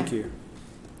 minutes. Okay. Thank you.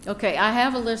 Okay, I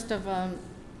have a list of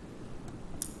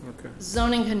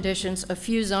zoning conditions, a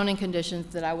few zoning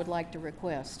conditions that I would like to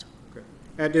request. Okay.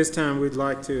 At this time, we would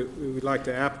like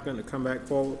the applicant to come back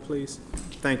forward, please.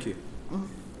 Thank you. Mm-hmm.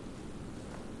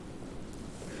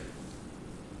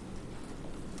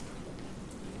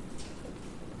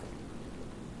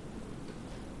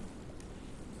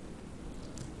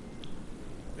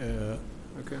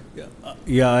 Okay.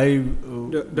 Yeah,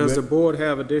 Does the board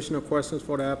have additional questions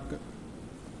for the applicant?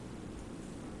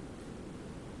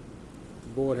 The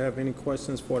board have any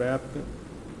questions for the applicant?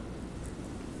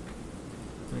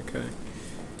 Okay.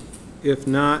 If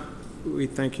not, we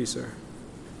thank you, sir.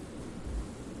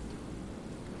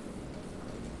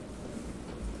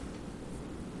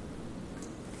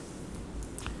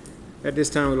 At this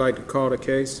time, we'd like to call the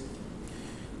case.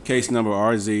 Case number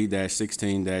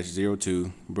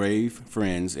RZ-16-02, Brave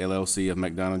Friends LLC of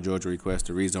McDonough, Georgia, requests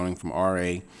a rezoning from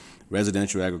RA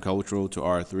Residential Agricultural to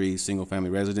R3 Single Family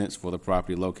Residence for the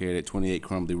property located at 28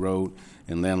 Crumley Road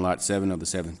in Land Lot 7 of the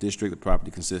 7th District. The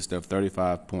property consists of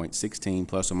 35.16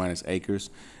 plus or minus acres,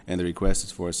 and the request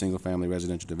is for a single family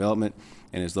residential development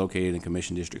and is located in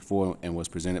Commission District 4 and was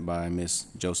presented by Ms.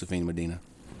 Josephine Medina.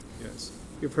 Yes.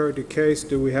 You've heard the case.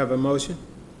 Do we have a motion?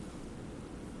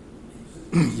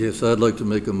 Yes, I'd like to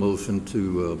make a motion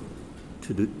to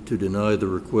deny the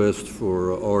request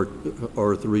for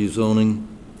R3 zoning.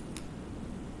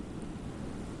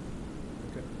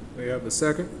 Okay. We have a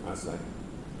second? I second.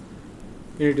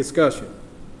 Any discussion?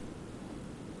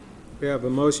 We have a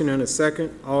motion and a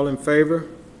second. All in favor?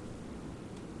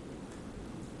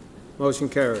 Motion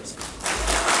carries.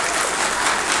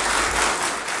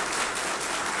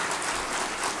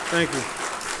 Thank you.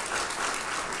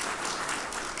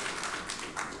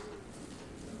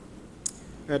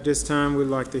 At this time, we'd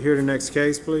like to hear the next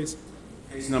case, please.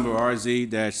 Case number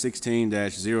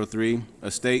RZ-16-03,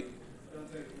 Estate.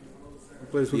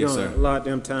 Please, we're Yes, going sir. to allot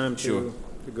them time Sure.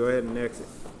 to go ahead and exit.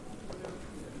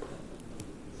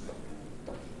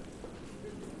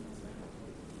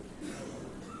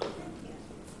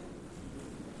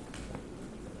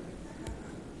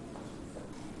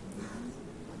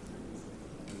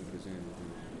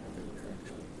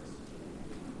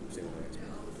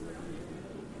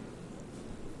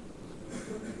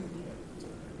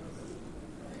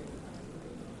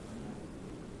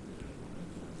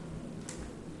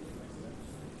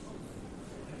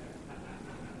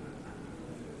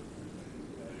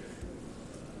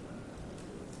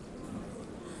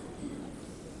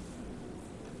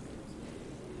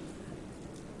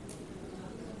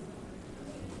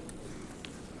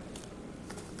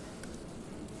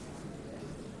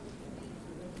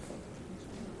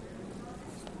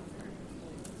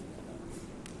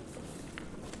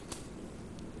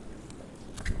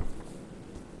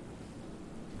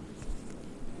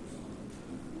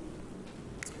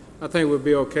 I think we'll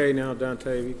be okay now,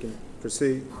 Dante. We can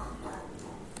proceed.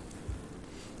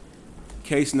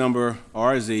 Case number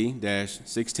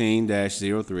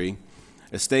RZ-16-03,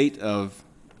 estate of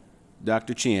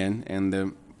Dr. Chen and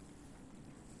the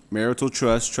Marital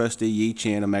Trust trustee Yi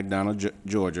Chen of McDonough,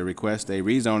 Georgia, request a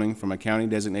rezoning from a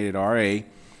county-designated RA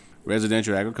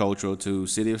residential agricultural to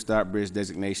City of Stockbridge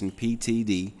designation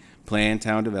PTD planned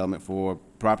town development for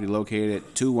property located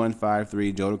at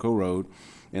 2153 Jodico Road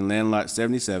in land lot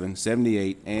 77,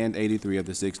 78, and 83 of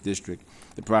the 6th District.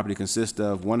 The property consists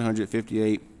of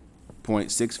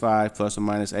 158.65 plus or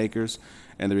minus acres,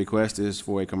 and the request is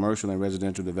for a commercial and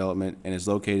residential development and is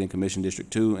located in Commission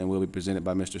District 2 and will be presented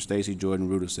by Mr. Stacy Jordan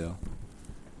Rudisell.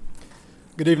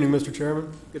 Good evening, Mr. Chairman.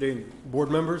 Good evening.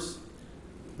 Board members.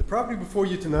 The property before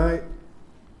you tonight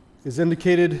is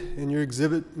indicated in your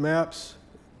exhibit maps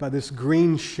by this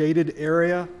green shaded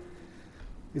area.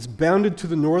 It's bounded to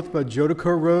the north by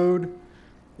Jodico Road.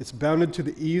 It's bounded to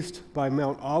the east by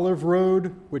Mount Olive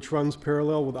Road, which runs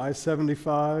parallel with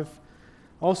I-75.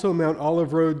 Also Mount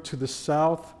Olive Road to the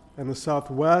south and the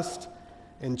southwest,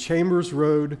 and Chambers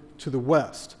Road to the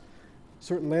west.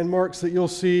 Certain landmarks that you'll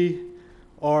see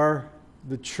are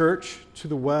the church to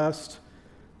the west,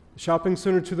 the shopping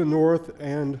center to the north,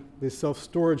 and the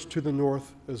self-storage to the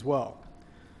north as well.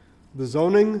 The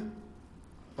zoning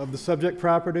of the subject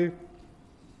property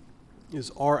is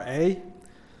RA.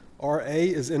 RA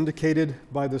is indicated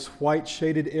by this white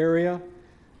shaded area,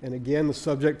 and again the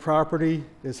subject property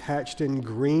is hatched in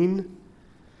green.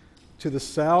 To the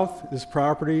south is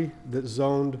property that's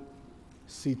zoned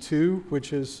C2,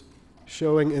 which is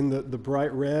showing in the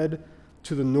bright red.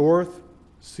 To the north,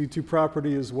 C2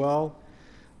 property as well.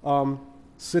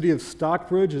 City of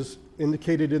Stockbridge is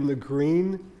indicated in the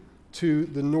green to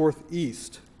the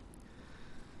northeast.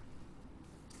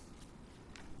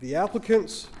 The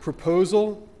applicant's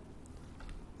proposal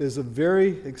is a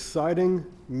very exciting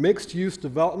mixed-use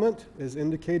development, as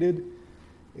indicated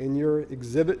in your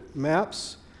exhibit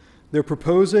maps. They're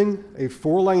proposing a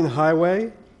 4-lane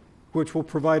highway, which will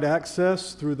provide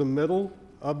access through the middle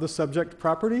of the subject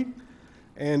property,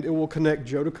 and it will connect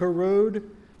Jodico Road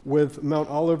with Mount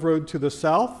Olive Road to the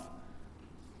south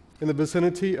in the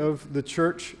vicinity of the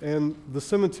church and the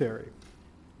cemetery.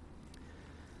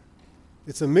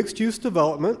 It's a mixed-use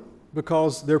development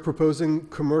because they're proposing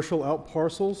commercial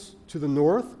outparcels to the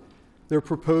north. They're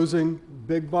proposing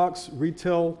big box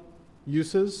retail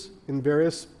uses in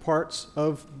various parts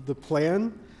of the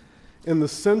plan. In the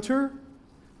center,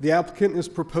 the applicant is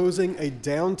proposing a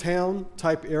downtown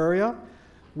type area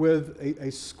with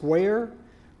a square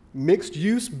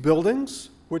mixed-use buildings,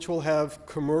 which will have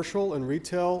commercial and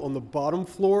retail on the bottom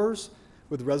floors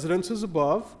with residences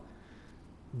above.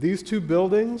 These two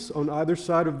buildings on either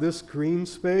side of this green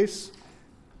space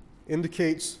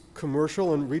indicates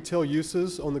commercial and retail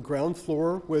uses on the ground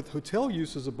floor with hotel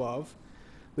uses above.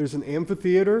 There's an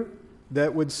amphitheater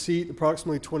that would seat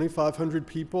approximately 2,500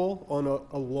 people on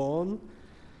a lawn.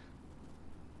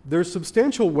 There's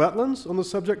substantial wetlands on the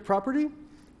subject property.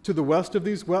 To the west of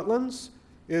these wetlands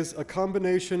is a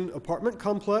combination apartment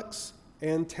complex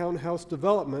and townhouse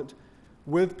development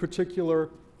with particular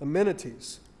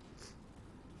amenities.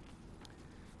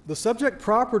 The subject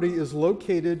property is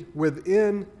located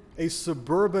within a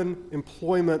suburban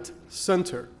employment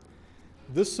center.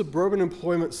 This suburban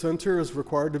employment center is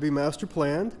required to be master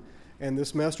planned, and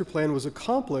this master plan was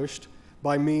accomplished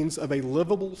by means of a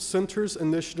Livable Centers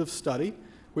Initiative study,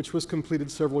 which was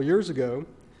completed several years ago.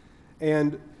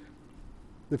 And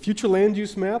the future land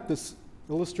use map that's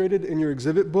illustrated in your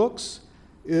exhibit books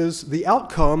is the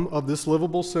outcome of this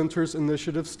Livable Centers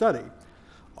Initiative study.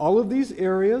 All of these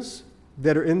areas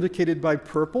that are indicated by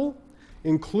purple,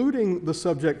 including the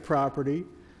subject property,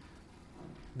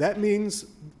 that means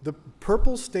the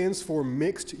purple stands for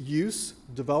mixed use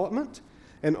development.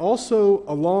 And also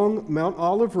along Mount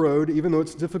Olive Road, even though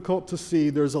it's difficult to see,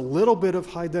 there's a little bit of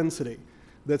high density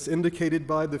that's indicated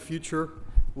by the future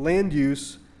land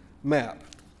use map.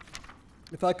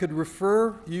 If I could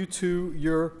refer you to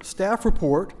your staff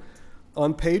report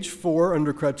on page 4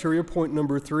 under criteria point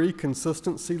number 3,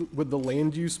 consistency with the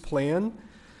land use plan,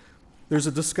 there's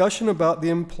a discussion about the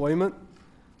employment,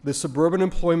 the suburban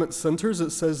employment centers.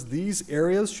 It says these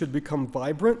areas should become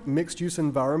vibrant mixed-use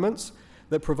environments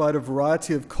that provide a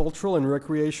variety of cultural and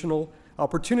recreational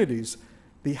opportunities.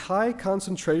 The high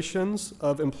concentrations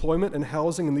of employment and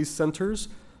housing in these centers,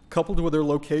 coupled with their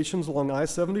locations along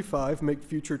I-75, make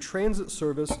future transit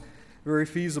service very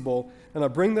feasible. And I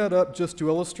bring that up just to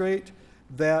illustrate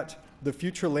that the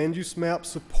future land use map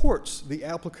supports the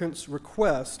applicant's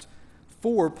request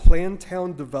for planned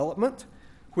town development,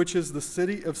 which is the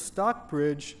City of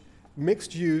Stockbridge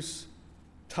mixed-use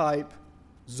type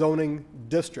zoning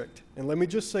district. And let me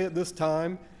just say at this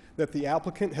time that the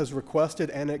applicant has requested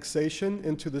annexation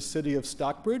into the city of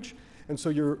Stockbridge, and so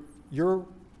your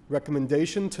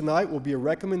recommendation tonight will be a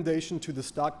recommendation to the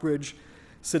Stockbridge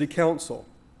City Council.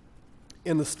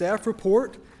 In the staff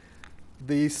report,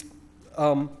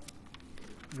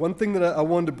 one thing that I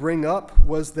wanted to bring up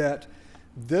was that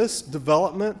this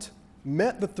development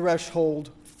met the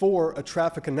threshold for a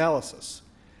traffic analysis.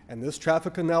 And this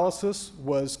traffic analysis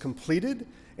was completed,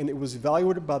 and it was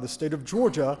evaluated by the state of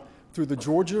Georgia through the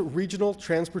Georgia Regional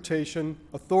Transportation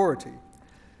Authority,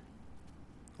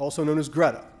 also known as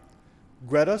GRETA.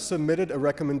 GRETA submitted a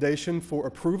recommendation for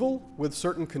approval with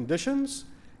certain conditions,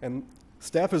 and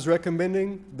staff is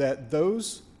recommending that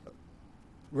those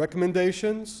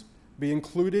recommendations be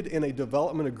included in a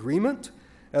development agreement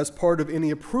as part of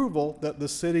any approval that the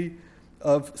city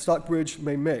of Stockbridge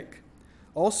may make.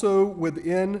 Also,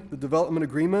 within the development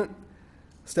agreement,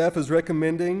 staff is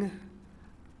recommending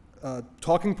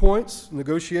talking points,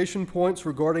 negotiation points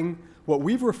regarding what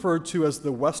we've referred to as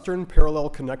the Western Parallel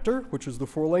Connector, which is the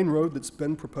 4-lane road that's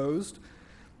been proposed.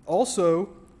 Also,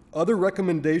 other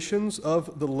recommendations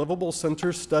of the Livable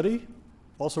Center study,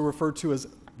 also referred to as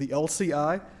the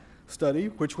LCI study,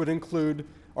 which would include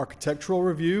architectural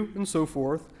review and so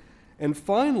forth. And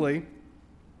finally,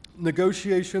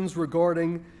 negotiations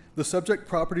regarding the subject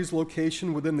property's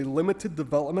location within the limited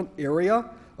development area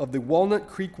of the Walnut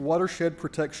Creek Watershed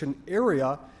Protection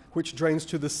Area, which drains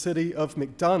to the city of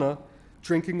McDonough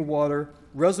drinking water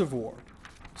reservoir.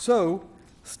 So,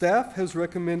 staff has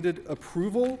recommended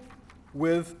approval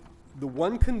with the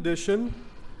one condition,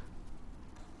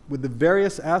 with the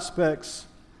various aspects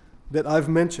that I've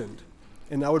mentioned,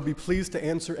 and I would be pleased to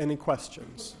answer any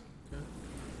questions. Okay.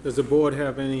 Does the board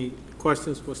have any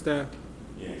questions for staff?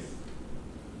 Yes.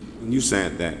 When you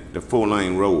said that the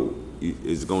 4-lane road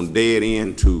is going to dead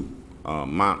end to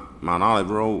Mount Olive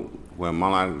Road,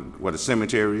 where the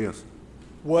cemetery is?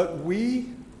 What we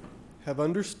have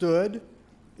understood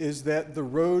is that the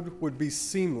road would be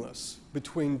seamless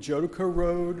between Jodica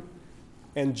Road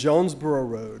and Jonesboro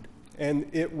Road, and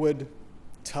it would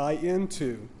tie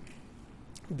into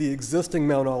the existing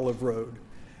Mount Olive Road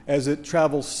as it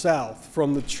travels south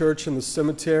from the church and the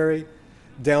cemetery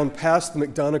down past the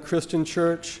McDonough Christian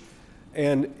Church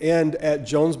and end at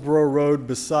Jonesboro Road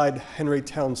beside Henry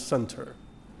Town Center.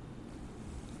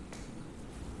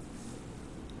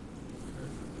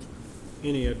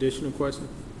 Any additional questions?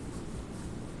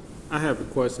 I have a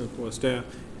question for staff.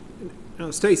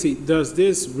 Stacy, does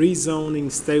this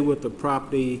rezoning stay with the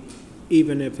property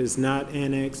even if it's not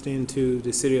annexed into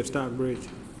the city of Stockbridge?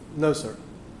 No, sir.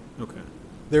 Okay.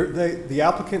 The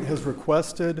applicant has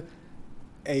requested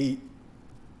a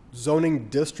zoning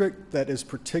district that is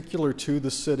particular to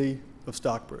the city of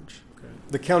Stockbridge. Okay.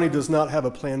 The county does not have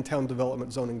a planned town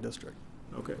development zoning district.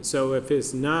 Okay, so if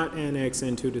it's not annexed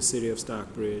into the city of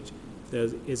Stockbridge,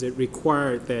 is it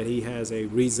required that he has a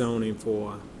rezoning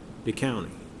for the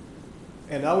county?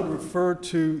 And I would refer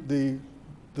to the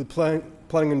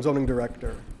planning and zoning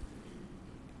director.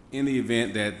 In the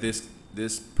event that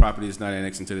this property is not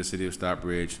annexed into the city of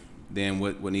Stockbridge, then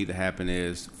what would need to happen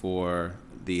is for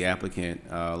the applicant,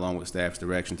 along with staff's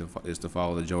direction, is to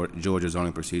follow the Georgia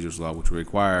zoning procedures law, which will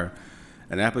require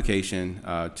an application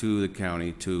to the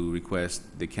county to request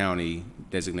the county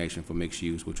designation for mixed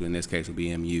use, which in this case will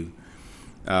be MU.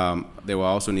 There will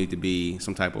also need to be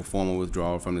some type of formal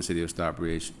withdrawal from the city of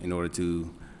Stockbridge in order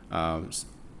to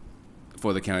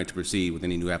for the county to proceed with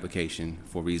any new application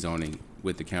for rezoning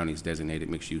with the county's designated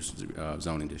mixed-use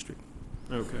zoning district.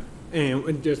 Okay.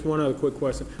 And just one other quick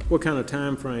question. What kind of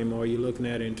time frame are you looking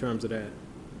at in terms of that?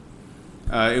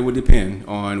 It would depend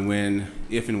on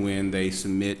if and when they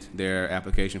submit their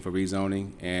application for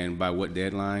rezoning and by what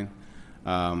deadline.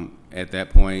 At that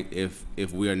point,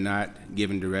 if we are not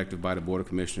given directive by the Board of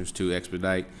Commissioners to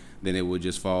expedite, then it would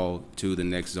just fall to the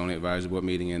next zoning advisory board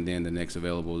meeting and then the next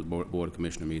available Board of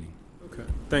Commissioner meeting. Okay,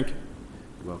 thank you.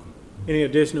 You're welcome. Any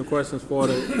additional questions for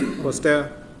staff?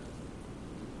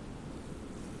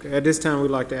 Okay, at this time,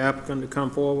 we'd like the applicant to come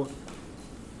forward.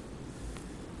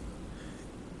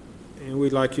 And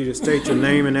we'd like you to state your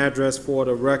name and address for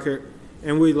the record.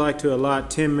 And we'd like to allot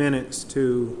 10 minutes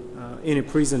to any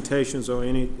presentations or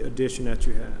any addition that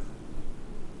you have.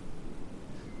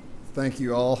 Thank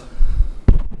you all.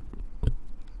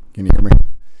 Can you hear me?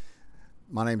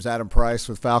 My name's Adam Price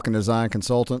with Falcon Design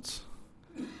Consultants.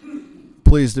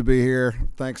 Pleased to be here.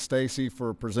 Thanks, Stacy,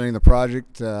 for presenting the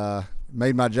project.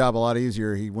 Made my job a lot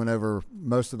easier. He went over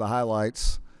most of the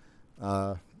highlights.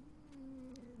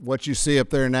 what you see up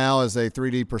there now is a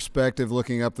 3D perspective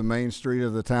looking up the main street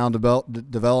of the town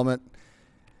development.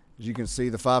 As you can see,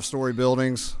 the 5-story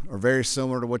buildings are very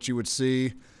similar to what you would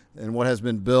see in what has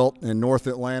been built in North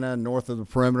Atlanta and north of the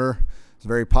perimeter. It's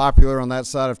very popular on that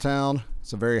side of town.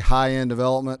 It's a very high-end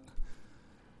development.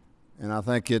 And I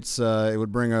think it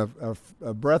would bring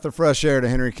a breath of fresh air to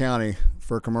Henry County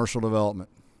for commercial development.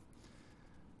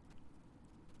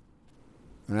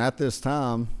 And at this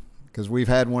time, because we've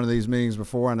had one of these meetings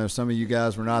before, I know some of you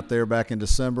guys were not there back in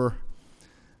December.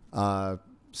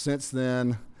 Since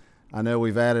then, I know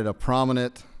we've added a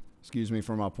prominent, excuse me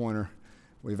for my pointer,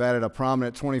 we've added a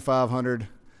prominent 2,500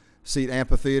 seat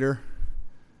amphitheater,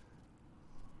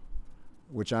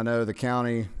 which I know the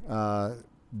county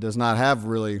does not have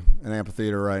really an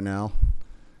amphitheater right now.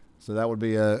 So that would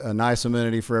be a nice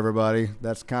amenity for everybody.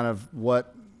 That's kind of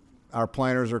what our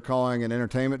planners are calling an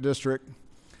entertainment district.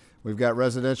 We've got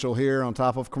residential here on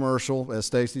top of commercial, as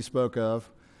Stacy spoke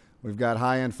of. We've got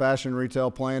high-end fashion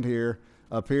retail planned here.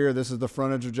 Up here, this is the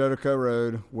frontage of Jodico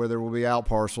Road, where there will be out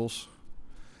parcels,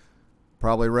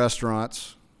 probably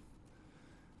restaurants.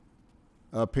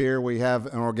 Up here, we have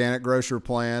an organic grocer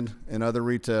planned and other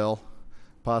retail,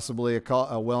 possibly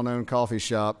a well-known coffee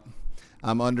shop.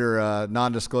 I'm under a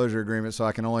non-disclosure agreement, so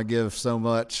I can only give so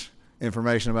much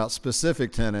information about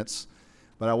specific tenants.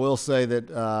 But I will say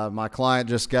that my client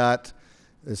just got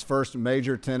his first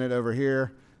major tenant over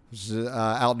here, which is an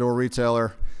outdoor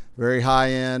retailer, very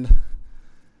high-end.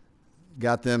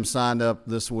 Got them signed up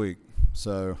this week.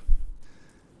 So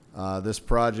this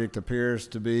project appears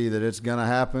to be that it's going to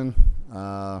happen.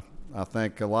 I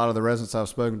think a lot of the residents I've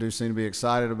spoken to seem to be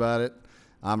excited about it.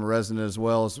 I'm a resident as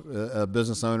well as a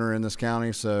business owner in this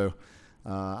county, so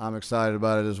I'm excited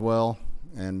about it as well.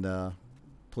 And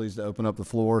pleased to open up the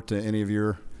floor to any of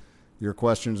your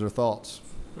questions or thoughts.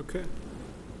 Okay.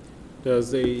 Does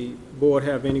the board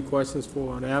have any questions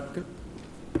for an applicant?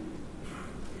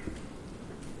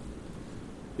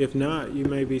 If not, you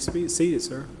may be seated,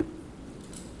 sir.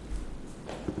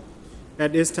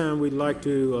 At this time, we'd like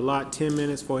to allot 10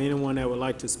 minutes for anyone that would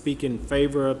like to speak in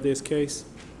favor of this case.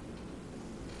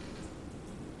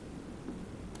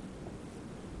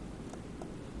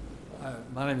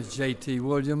 My name is J.T.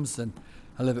 Williams, and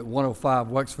I live at 105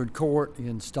 Wexford Court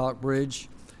in Stockbridge.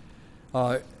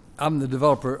 I'm the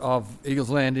developer of Eagles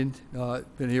Landing.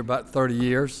 Been here about 30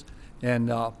 years,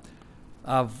 and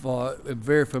I'm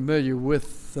very familiar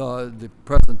with the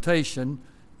presentation.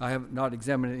 I have not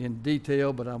examined it in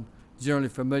detail, but I'm generally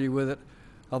familiar with it.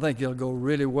 I think it'll go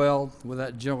really well with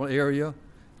that general area.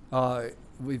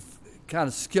 We've kind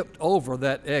of skipped over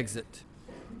that exit,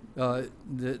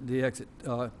 the exit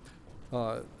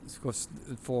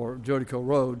for Jodico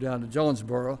Road down to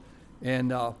Jonesboro.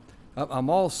 And I'm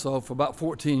also, for about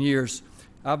 14 years,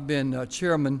 I've been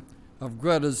chairman of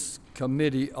Greta's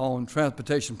Committee on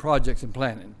Transportation Projects and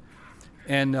Planning.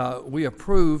 And we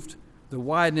approved the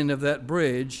widening of that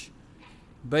bridge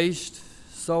based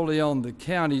solely on the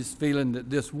county's feeling that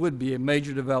this would be a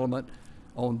major development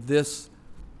on this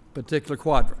particular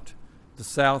quadrant, the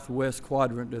southwest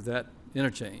quadrant of that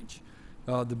interchange.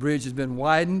 The bridge has been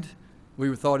widened.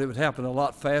 We thought it would happen a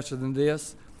lot faster than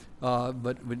this,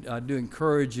 but I do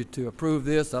encourage you to approve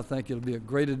this. I think it'll be a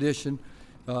great addition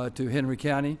to Henry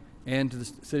County and to the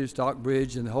city of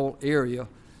Stockbridge and the whole area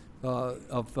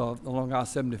along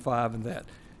I-75 and that.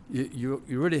 You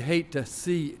really hate to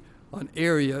see an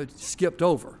area skipped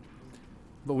over,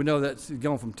 but we know that's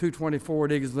going from 224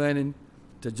 at Eagles Landing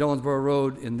to Jonesboro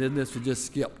Road, and then this was just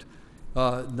skipped.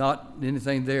 Not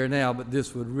anything there now, but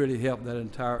this would really help that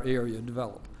entire area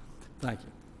develop. Thank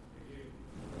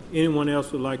you. Anyone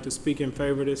else would like to speak in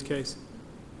favor of this case?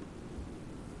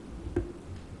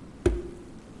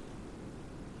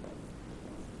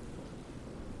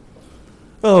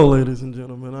 Hello, ladies and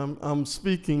gentlemen. I'm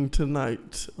speaking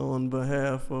tonight on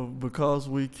behalf of Because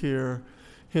We Care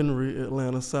Henry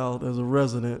Atlanta South as a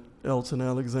resident, Elton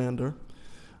Alexander.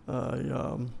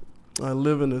 I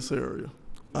live in this area.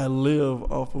 I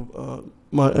live off of,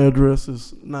 my address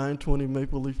is 920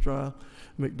 Maple Leaf Drive,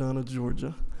 McDonough,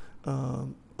 Georgia.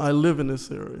 I live in this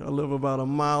area. I live about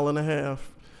 1.5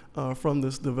 miles from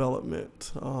this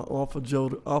development off of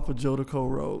Jodico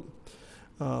Road.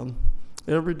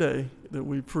 Every day that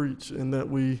we preach and that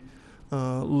we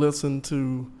listen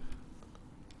to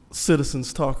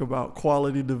citizens talk about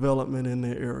quality development in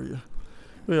their area,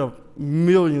 we have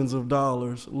millions of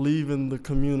dollars leaving the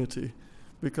community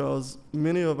because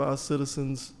many of our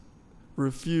citizens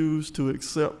refuse to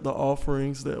accept the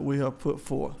offerings that we have put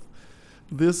forth.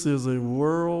 This is a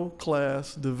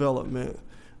world-class development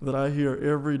that I hear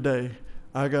every day.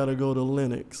 I gotta go to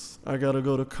Lenox, I gotta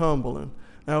go to Cumberland,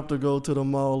 I have to go to the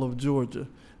Mall of Georgia.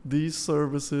 These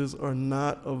services are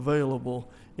not available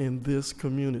in this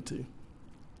community.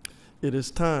 It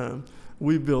is time.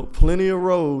 We built plenty of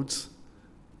roads,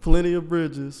 plenty of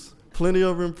bridges, plenty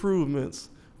of improvements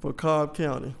for Cobb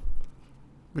County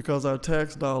because our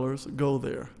tax dollars go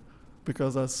there,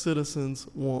 because our citizens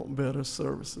want better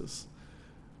services.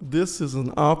 This is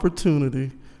an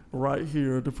opportunity right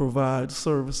here to provide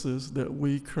services that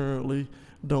we currently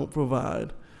don't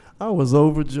provide. I was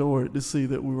overjoyed to see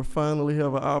that we will finally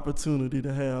have an opportunity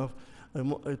to have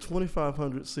a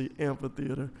 2,500 seat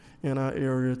amphitheater in our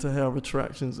area to have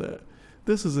attractions at.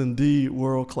 This is indeed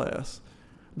world class.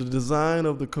 The design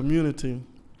of the community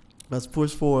that's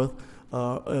pushed forth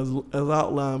as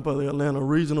outlined by the Atlanta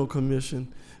Regional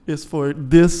Commission is for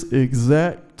this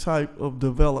exact type of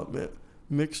development,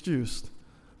 mixed use,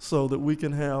 so that we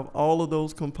can have all of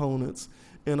those components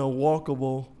in a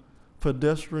walkable,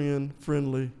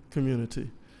 pedestrian-friendly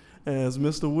community. As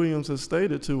Mr. Williams has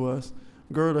stated to us,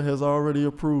 GERDA has already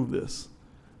approved this.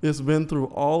 It's been through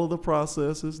all of the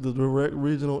processes. The direct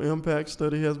regional impact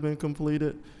study has been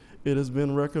completed. It has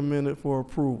been recommended for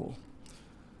approval.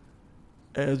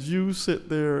 As you sit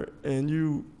there and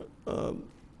you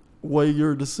weigh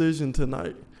your decision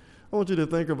tonight, I want you to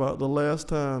think about the last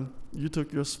time you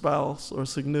took your spouse or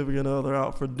significant other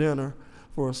out for dinner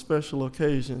for a special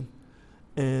occasion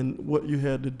and what you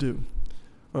had to do.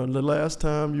 Or the last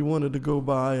time you wanted to go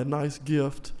buy a nice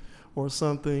gift or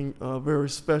something very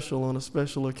special on a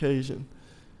special occasion.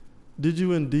 Did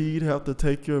you indeed have to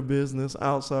take your business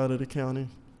outside of the county?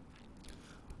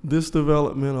 This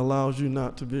development allows you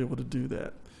not to be able to do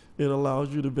that. It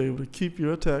allows you to be able to keep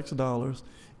your tax dollars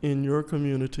in your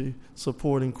community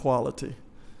supporting quality.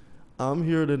 I'm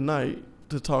here tonight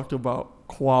to talk about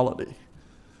quality.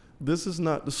 This is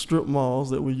not the strip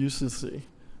malls that we used to see.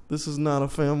 This is not a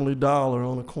Family Dollar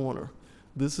on a corner.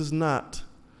 This is not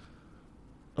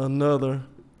another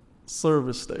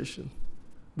service station.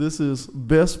 This is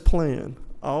best plan.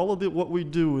 All of what we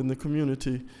do in the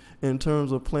community in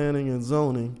terms of planning and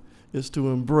zoning is to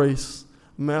embrace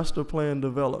master plan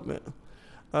development.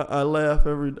 I laugh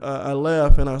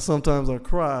and sometimes I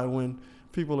cry when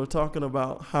people are talking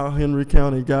about how Henry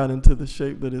County got into the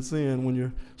shape that it's in when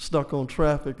you're stuck on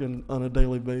traffic on a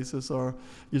daily basis, or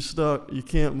you're stuck, you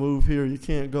can't move here, you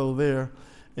can't go there,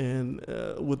 and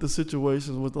with the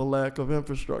situations with the lack of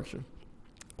infrastructure.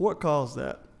 What caused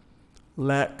that?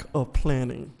 Lack of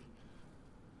planning.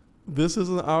 This is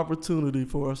an opportunity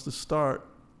for us to start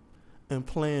and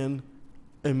plan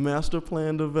a master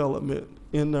plan development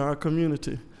in our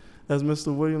community. As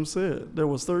Mr. Williams said, there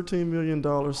was $13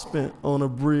 million spent on a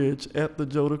bridge at the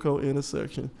Jodico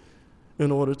intersection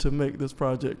in order to make this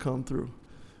project come through.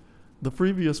 The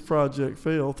previous project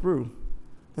fell through.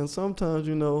 And sometimes,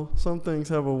 you know, some things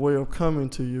have a way of coming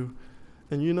to you.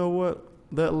 And you know what?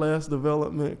 That last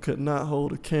development could not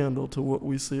hold a candle to what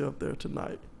we see up there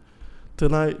tonight.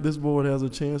 Tonight, this board has a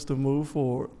chance to move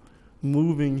forward,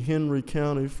 moving Henry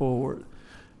County forward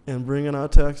and bringing our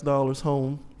tax dollars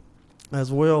home,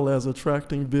 as well as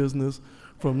attracting business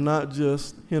from not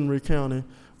just Henry County,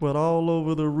 but all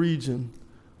over the region,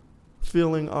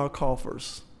 filling our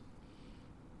coffers.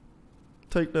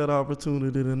 Take that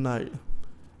opportunity tonight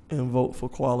and vote for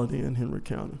quality in Henry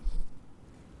County.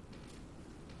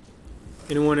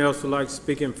 Anyone else would like to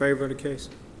speak in favor of the case?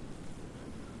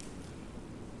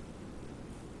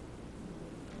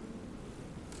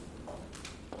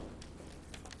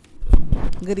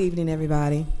 Good evening,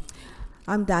 everybody.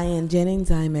 I'm Diane Jennings.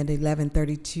 I'm at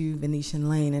 1132 Venetian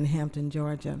Lane in Hampton,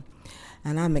 Georgia.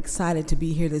 And I'm excited to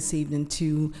be here this evening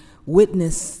to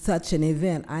witness such an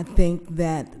event. I think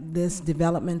that this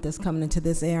development that's coming into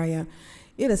this area,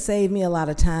 it'll save me a lot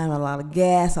of time, a lot of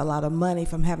gas, a lot of money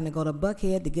from having to go to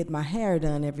Buckhead to get my hair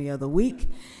done every other week.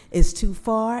 It's too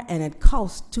far and it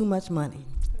costs too much money.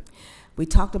 We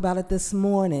talked about it this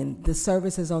morning, the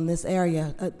services on this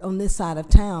area, on this side of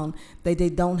town, they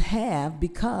don't have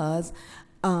because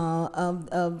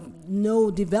of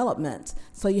no development.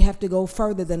 So you have to go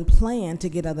further than plan to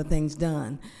get other things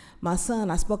done. My son,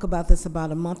 I spoke about this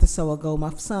about a month or so ago.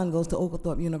 My son goes to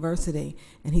Oglethorpe University,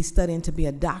 and he's studying to be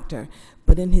a doctor.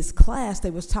 But in his class,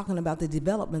 they was talking about the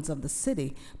developments of the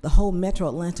city, the whole metro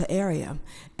Atlanta area,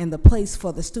 and the place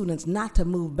for the students not to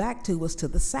move back to was to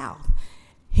the south.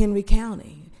 Henry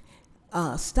County,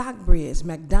 Stockbridge,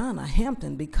 McDonough,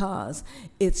 Hampton, because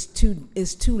it's too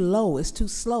low, it's too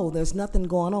slow. There's nothing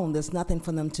going on. There's nothing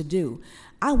for them to do.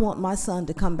 I want my son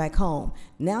to come back home.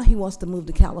 Now he wants to move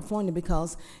to California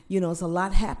because, it's a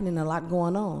lot happening, a lot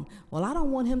going on. Well, I don't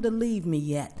want him to leave me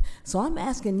yet. So I'm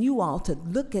asking you all to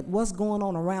look at what's going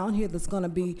on around here that's going to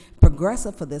be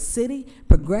progressive for this city,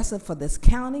 progressive for this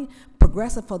county,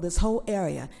 progressive for this whole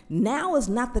area. Now is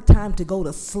not the time to go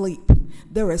to sleep.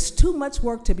 There is too much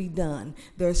work to be done.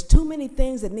 There's too many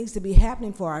things that needs to be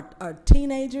happening for our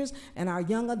teenagers and our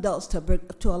young adults to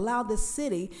allow this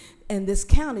city and this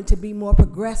county to be more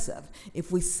progressive.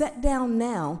 If we sit down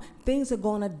now, things are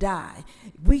going to die.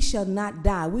 We shall not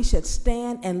die. We should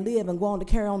stand and live and go on to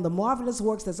carry on the marvelous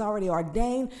works that's already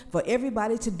ordained for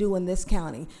everybody to do in this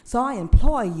county. So I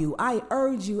implore you, I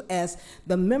urge you as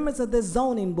the members of the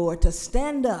zoning board to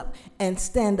stand up and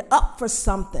stand up for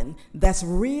something that's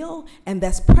real and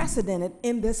that's precedented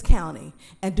in this county.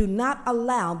 And do not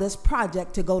allow this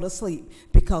project to go to sleep,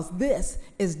 because this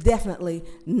is definitely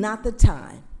not the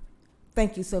time.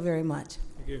 Thank you so very much.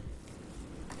 Thank you.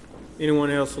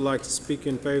 Anyone else would like to speak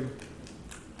in favor?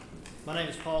 My name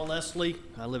is Paul Leslie.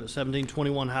 I live at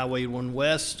 1721 Highway 1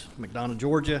 West, McDonough,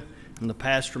 Georgia. I'm the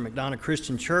pastor of McDonough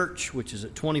Christian Church, which is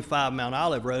at 25 Mount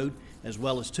Olive Road, as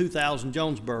well as 2000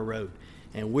 Jonesboro Road.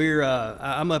 And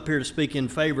I'm up here to speak in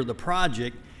favor of the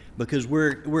project because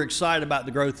we're excited about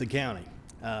the growth of the county.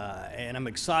 And I'm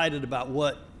excited about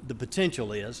what the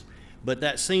potential is. But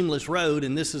that seamless road,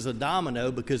 and this is a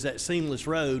domino because that seamless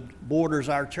road borders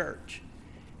our church.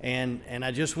 And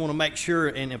I just want to make sure,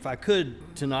 and if I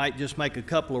could tonight, just make a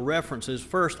couple of references.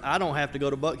 First, I don't have to go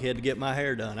to Buckhead to get my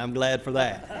hair done. I'm glad for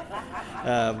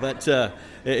that. But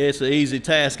it's an easy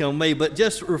task on me. But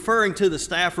just referring to the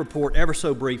staff report ever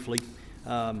so briefly,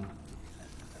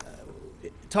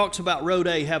 it talks about Road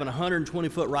A having a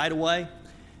 120-foot right-of-way,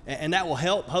 and that will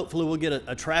help. Hopefully we'll get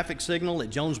a traffic signal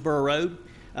at Jonesboro Road.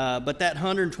 But that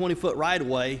 120-foot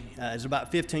right-of-way is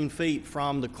about 15 feet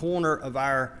from the corner of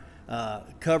our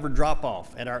covered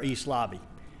drop-off at our east lobby.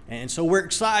 And so we're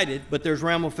excited, but there's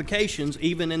ramifications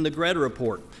even in the Greta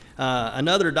report.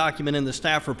 Another document in the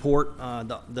staff report,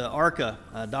 the ARCA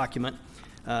document,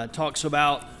 talks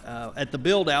about at the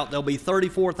build-out there'll be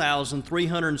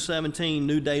 34,317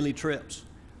 new daily trips.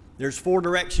 There's 4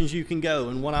 directions you can go,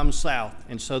 and one of them south,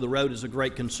 and so the road is a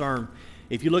great concern.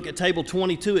 If you look at table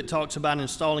 22, it talks about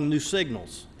installing new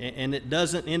signals, and it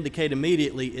doesn't indicate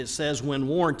immediately. It says when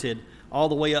warranted, all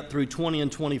the way up through 20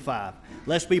 and 25.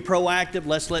 Let's be proactive.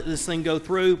 Let's let this thing go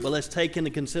through, but let's take into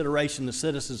consideration the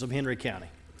citizens of Henry County.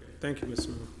 Thank you, Mr.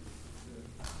 Moore.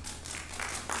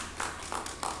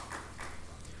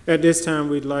 At this time,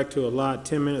 we'd like to allot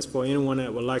 10 minutes for anyone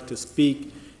that would like to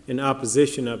speak in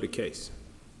opposition of the case.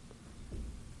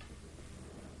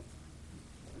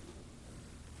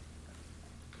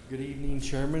 Good evening,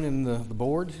 Chairman and the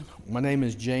board. My name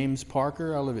is James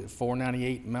Parker. I live at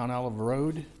 498 Mount Olive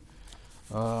Road.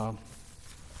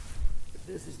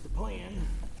 This is the plan.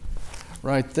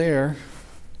 Right there.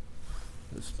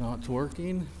 It's not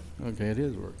working. Okay, it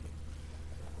is working.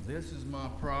 This is my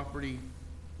property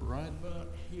right about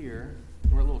here,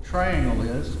 where a little triangle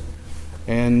is.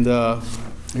 And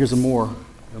here's a more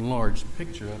enlarged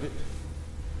picture of it.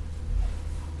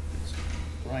 It's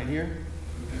right here.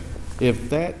 If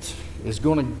that is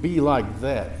going to be like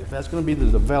that, if that's going to be the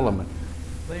development,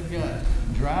 they've got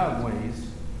driveways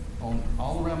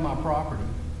all around my property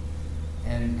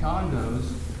and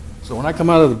condos. So when I come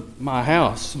out of my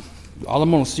house, all I'm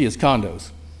going to see is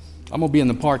condos. I'm going to be in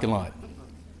the parking lot.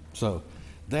 So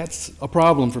that's a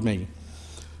problem for me.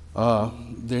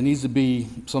 There needs to be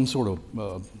some sort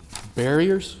of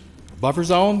barriers, buffer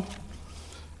zone,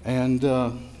 and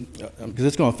because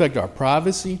it's going to affect our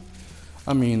privacy.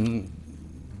 I mean,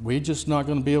 we're just not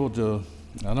going to be able to,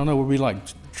 I don't know, we'll be like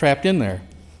trapped in there.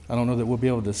 I don't know that we'll be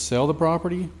able to sell the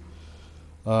property.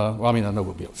 Well, I mean, I know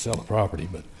we'll be able to sell the property,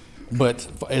 but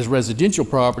as residential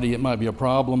property, it might be a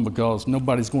problem because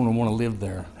nobody's going to want to live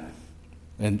there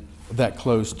and that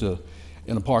close to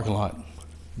in a parking lot.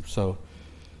 So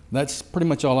that's pretty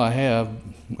much all I have.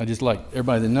 I just like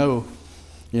everybody to know,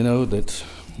 you know, that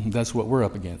that's what we're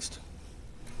up against.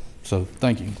 So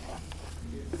thank you.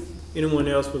 Anyone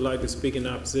else would like to speak in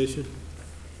opposition?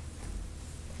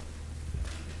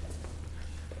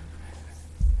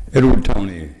 Edward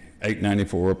Tony,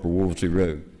 894 Upper Wolsey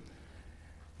Road.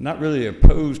 Not really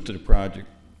opposed to the project.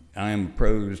 I am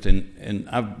opposed, and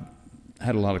I've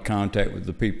had a lot of contact with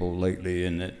the people lately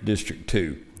in District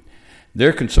 2.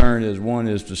 Their concern is, one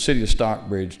is the city of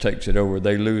Stockbridge takes it over.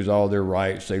 They lose all their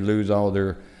rights. They lose all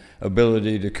their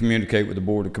ability to communicate with the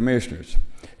Board of Commissioners.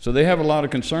 So they have a lot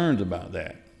of concerns about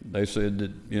that. They said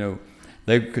that, you know,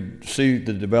 they could see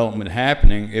the development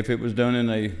happening if it was done in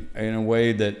a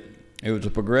way that it was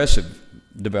a progressive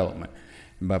development.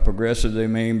 By progressive, they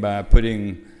mean by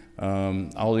putting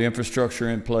all the infrastructure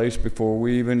in place before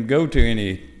we even go to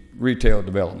any retail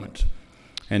developments.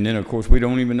 And then, of course, we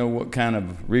don't even know what kind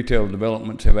of retail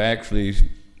developments have actually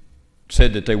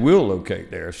said that they will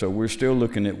locate there. So we're still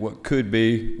looking at what could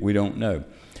be. We don't know.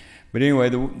 But anyway,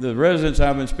 the residents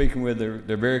I've been speaking with,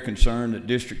 they're very concerned that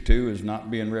District 2 is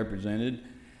not being represented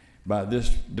by this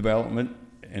development.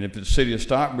 And if the city of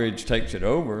Stockbridge takes it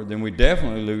over, then we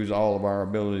definitely lose all of our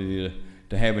ability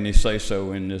to have any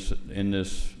say-so in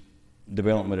this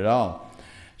development at all.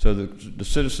 So the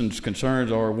citizens'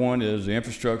 concerns are, one is the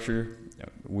infrastructure,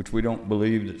 which we don't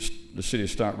believe that the city of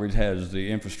Stockbridge has the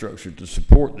infrastructure to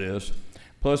support this.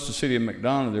 Plus the city of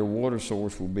McDonough, their water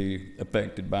source will be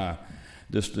affected by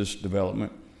this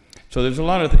development. So there's a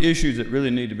lot of issues that really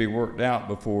need to be worked out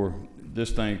before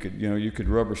this thing could, you could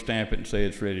rubber stamp it and say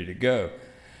it's ready to go.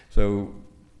 So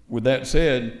with that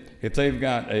said, if they've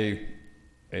got a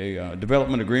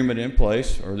development agreement in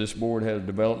place, or this board has a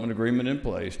development agreement in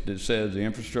place that says the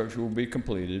infrastructure will be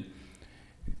completed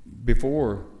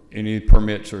before any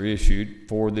permits are issued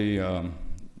for the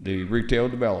retail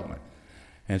development.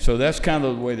 And so that's kind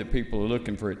of the way that people are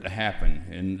looking for it to happen.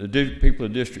 And the people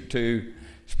of District 2,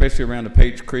 especially around the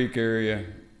Pates Creek area,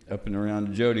 up and around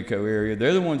the Jodico area,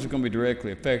 they're the ones that are going to be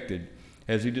directly affected.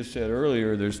 As he just said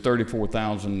earlier, there's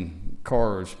 34,000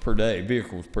 cars per day,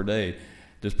 vehicles per day,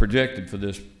 that's projected for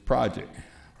this project.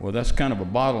 Well, that's kind of a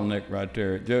bottleneck right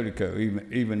there at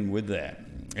Jodico, even with that.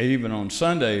 Even on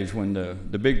Sundays, when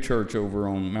the big church over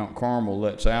on Mount Carmel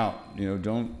lets out,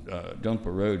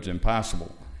 Jonesboro Road's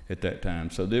impossible at that time.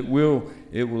 So it will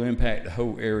impact the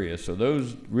whole area. So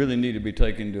those really need to be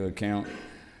taken into account.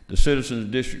 The citizens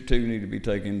of District 2 need to be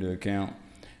taken into account,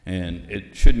 and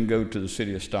it shouldn't go to the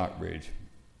city of Stockbridge.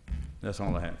 That's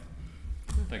all I have.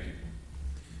 Thank you.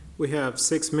 We have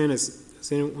 6 minutes.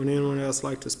 Does anyone else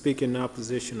like to speak in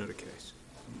opposition of the case?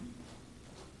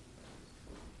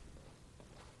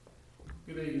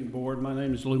 Good evening, Board. My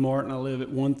name is Lou Martin. I live at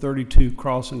 132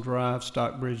 Crossing Drive,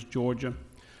 Stockbridge, Georgia.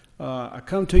 I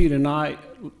come to you tonight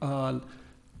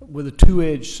with a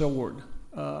two-edged sword.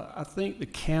 I think the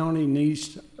county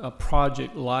needs a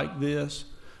project like this,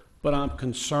 but I'm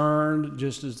concerned,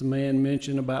 just as the man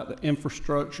mentioned, about the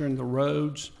infrastructure and the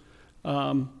roads,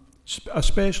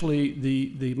 especially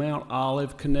the Mount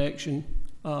Olive connection.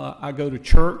 I go to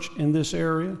church in this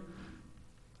area,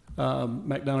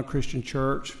 McDonough Christian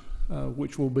Church,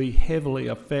 which will be heavily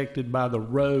affected by the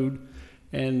road,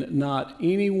 and not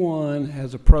anyone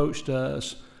has approached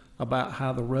us about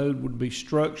how the road would be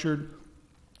structured.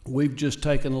 We've just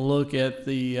taken a look at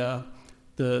the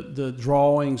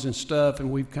drawings and stuff,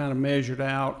 and we've kind of measured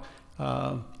out.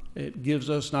 It gives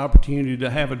us an opportunity to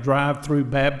have a drive-through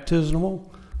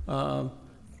baptismal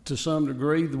to some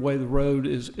degree, the way the road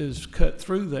is cut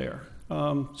through there.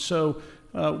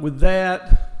 With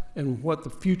that, and what the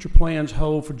future plans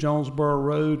hold for Jonesboro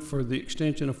Road for the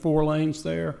extension of 4 lanes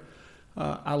there,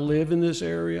 I live in this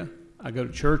area, I go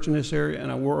to church in this area,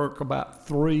 and I work about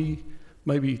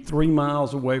maybe 3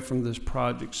 miles away from this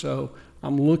project. So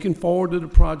I'm looking forward to the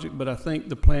project, but I think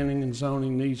the planning and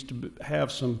zoning needs to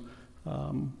have some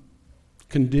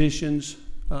conditions,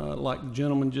 like the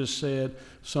gentleman just said,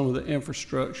 some of the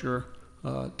infrastructure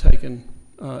taken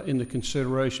into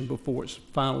consideration before it's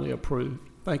finally approved.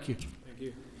 Thank you. Thank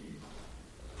you.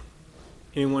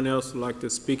 Anyone else would like to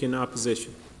speak in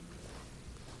opposition?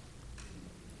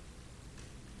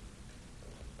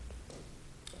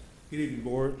 Good evening,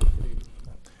 Board.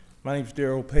 My name is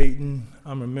Darrell Payton.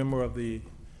 I'm a member of the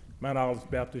Mount Olive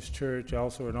Baptist Church,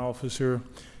 also an officer.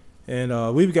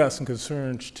 And we've got some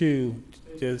concerns too.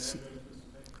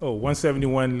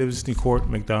 171 Livingston Court,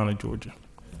 McDonough, Georgia.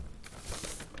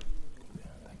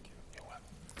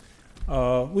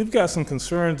 We've got some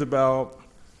concerns about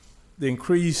the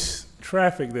increased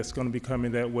traffic that's going to be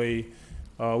coming that way.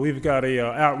 We've got a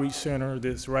outreach center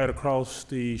that's right across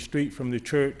the street from the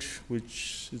church,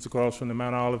 which is across from the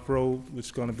Mount Olive Road, which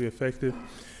is going to be affected.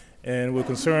 And we're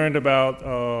concerned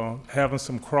about having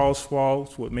some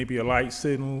crosswalks with maybe a light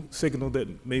signal that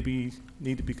maybe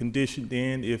need to be conditioned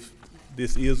in if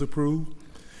this is approved.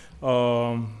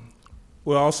 We're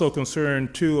also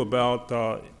concerned too about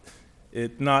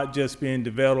it not just being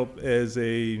developed as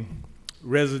a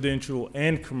residential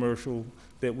and commercial,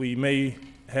 that we may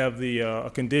have the a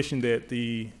condition that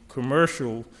the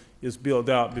commercial is built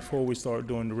out before we start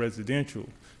doing the residential,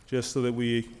 just so that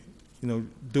we,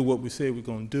 do what we say we're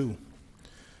going to do.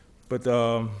 But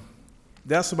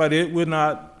that's about it. We're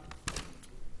not,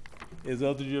 as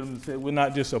other gentlemen said, we're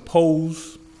not just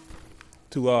opposed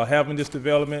to having this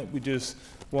development. We just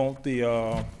want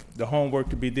the homework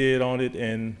to be did on it,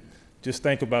 and just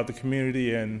think about the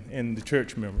community and the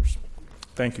church members.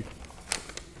 Thank you.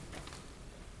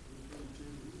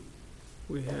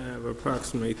 We have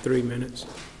approximately 3 minutes.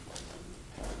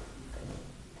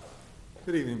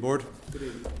 Good evening, Board. Good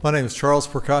evening. My name is Charles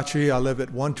Procacci. I live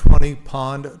at 120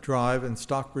 Pond Drive in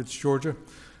Stockbridge, Georgia.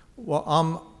 Well,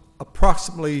 I'm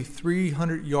approximately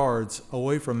 300 yards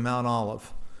away from Mount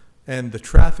Olive, and the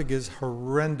traffic is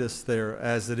horrendous there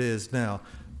as it is now.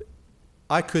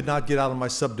 I could not get out of my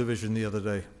subdivision the other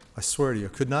day. I swear to you, I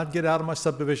could not get out of my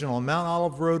subdivision. On Mount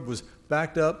Olive Road was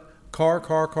backed up,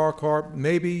 car,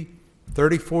 maybe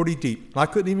 30, 40 deep. I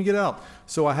couldn't even get out.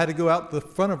 So I had to go out the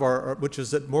front of our, which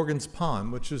is at Morgan's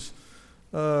Pond, which is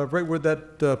right where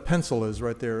that pencil is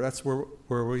right there. That's where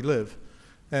we live.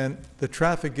 And the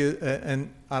traffic is,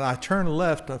 and I turned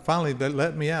left. Finally, they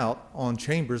let me out on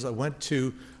Chambers. I went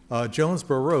to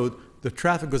Jonesboro Road. The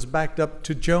traffic was backed up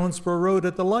to Jonesboro Road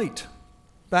at the light.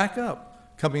 Back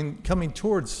up, coming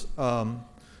towards Mount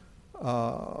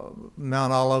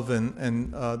Olive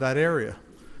and that area.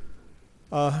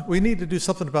 We need to do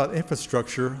something about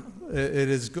infrastructure. It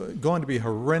is going to be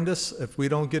horrendous if we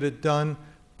don't get it done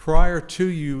prior to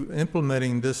you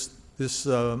implementing this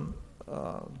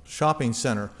shopping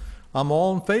center. I'm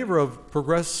all in favor of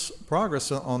progress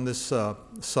on this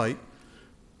site,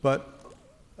 but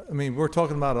I mean, we're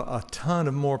talking about a ton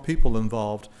of more people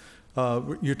involved.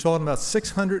 You're talking about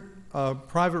 600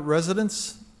 private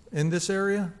residents in this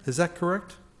area. Is that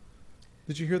correct?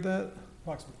 Did you hear that?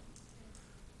 Approximately.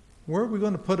 Where are we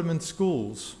going to put them in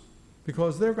schools?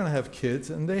 Because they're going to have kids,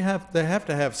 and they have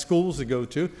to have schools to go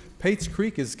to. Pates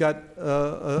Creek has got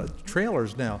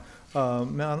trailers now.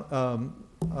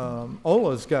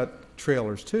 Ola's got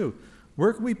trailers too.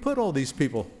 Where can we put all these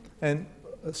people? And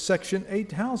Section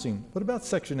 8 housing. What about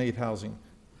Section 8 housing?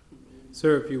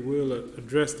 Sir, if you will,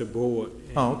 address the board.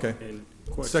 Okay.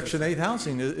 Section 8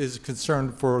 housing is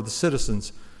concerned for the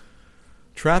citizens.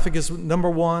 Traffic is number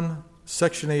one.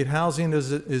 Section 8 housing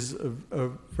is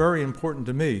very important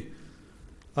to me.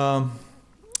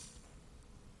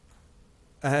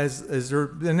 Has there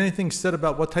been anything said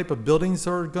about what type of buildings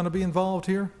are going to be involved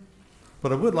here?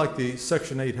 But I would like the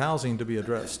Section 8 housing to be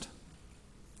addressed.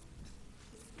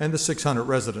 And the 600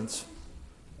 residents.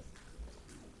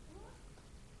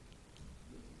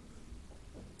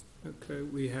 Okay,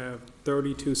 we have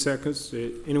 32 seconds.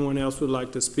 Anyone else would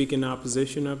like to speak in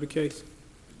opposition of the case?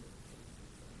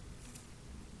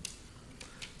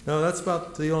 No, that's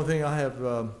about the only thing I have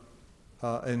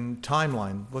in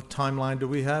timeline. What timeline do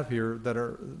we have here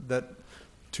that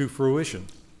to fruition?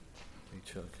 Hey,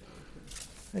 Chuck.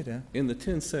 Hey, Dan. In the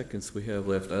 10 seconds we have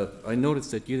left, I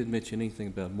noticed that you didn't mention anything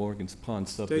about Morgan's Pond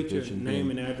subdivision. State your name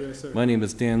and address, sir. My name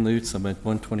is Dan Lutz. I'm at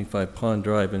 125 Pond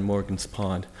Drive in Morgan's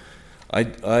Pond.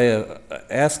 I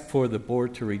asked for the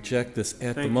board to reject this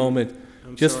at the moment,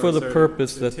 just for the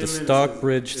purpose that the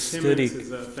Stockbridge City.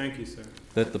 Thank you, sir.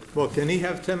 Well, can he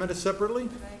have 10 minutes separately?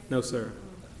 No, sir.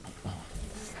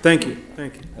 Thank you.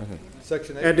 Thank you. Okay.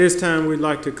 Section 8. At this time, we'd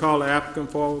like to call the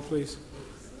applicant forward, please.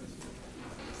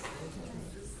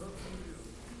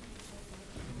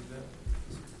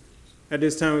 At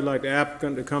this time, we'd like the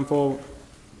applicant to come forward.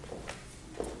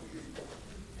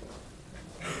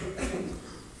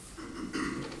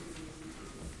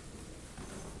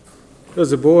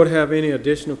 Does the board have any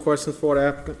additional questions for the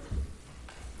applicant?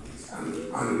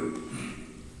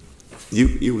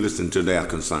 You listen to their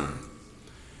concern.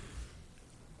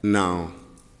 Now,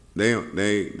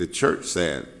 the church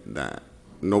said that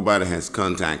nobody has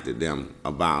contacted them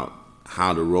about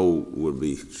how the road would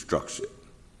be structured.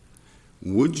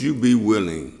 Would you be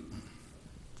willing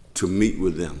to meet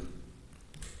with them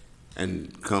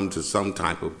and come to some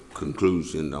type of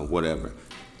conclusion or whatever?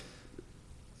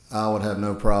 I would have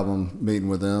no problem meeting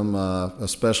with them,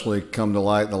 especially come to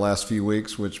light the last few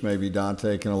weeks, which maybe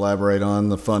Dante can elaborate on,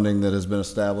 the funding that has been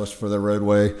established for the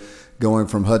roadway going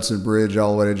from Hudson Bridge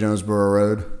all the way to Jonesboro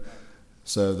Road.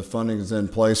 So the funding is in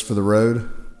place for the road,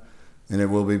 and it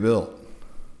will be built.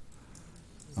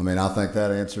 I mean, I think that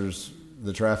answers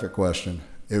the traffic question.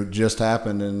 It just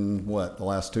happened in, what, the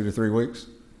last 2 to 3 weeks?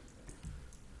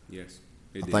 Yes,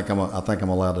 I think I'm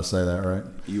allowed to say that, right?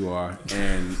 You are,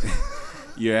 and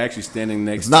you're actually standing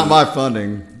next to... It's not my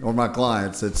funding or my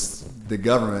clients, it's the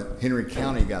government. Henry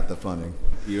County got the funding.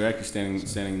 You're actually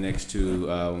standing next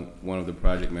to one of the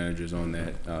project managers on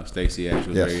that. Stacy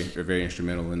actually was very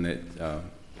instrumental in that.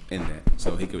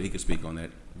 So he could speak on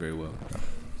that very well.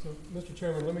 So, Mr.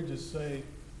 Chairman, let me just say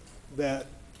that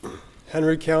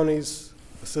Henry County's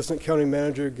Assistant County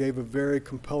Manager gave a very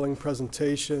compelling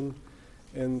presentation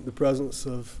in the presence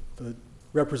of the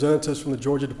representatives from the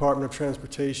Georgia Department of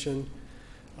Transportation.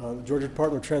 The Georgia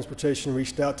Department of Transportation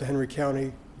reached out to Henry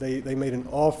County. They made an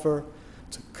offer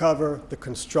to cover the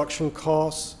construction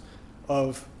costs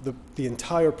of the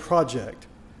entire project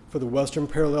for the Western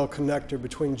Parallel Connector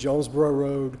between Jonesboro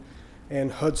Road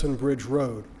and Hudson Bridge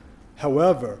Road.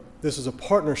 However, this is a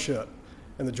partnership,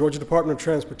 and the Georgia Department of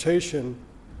Transportation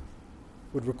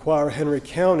would require Henry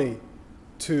County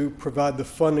to provide the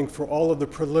funding for all of the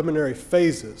preliminary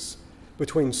phases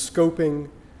between scoping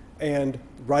and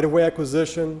right-of-way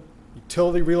acquisition,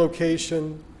 utility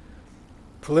relocation,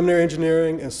 preliminary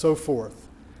engineering, and so forth.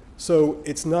 So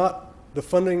it's not, the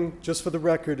funding, just for the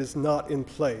record, is not in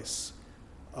place.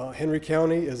 Henry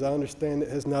County, as I understand it,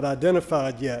 has not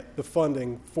identified yet the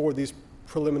funding for these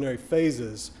preliminary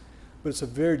phases, but it's a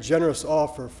very generous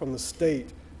offer from the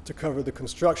state to cover the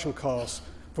construction costs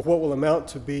for what will amount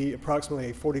to be approximately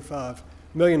a $45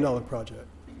 million project.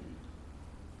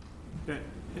 Okay.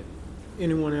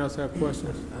 Anyone else have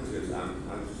questions?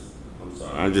 I'm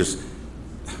sorry.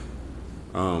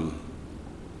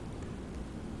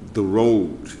 The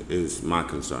road is my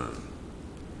concern.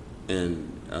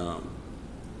 And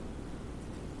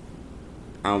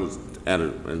I was at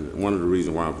and one of the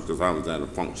reasons why was because I was at a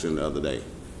function the other day.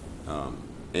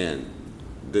 And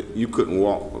you couldn't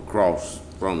walk across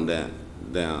from that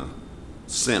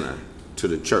center to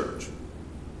the church.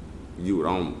 You would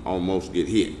almost get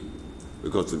hit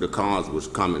because the cars was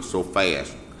coming so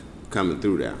fast, coming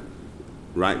through there,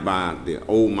 right by the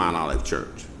old Mount Olive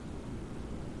Church.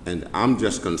 And I'm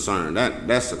just concerned,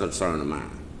 that's a concern of mine.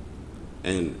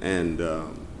 And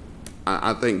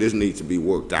I think this needs to be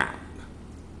worked out.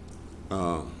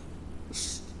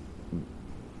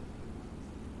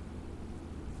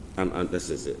 This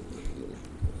is it.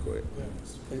 Go ahead.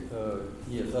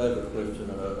 Yes, I have a question.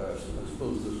 I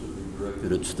suppose this would be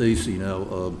directed at Stacy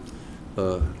now.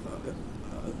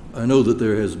 I know that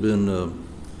there has been,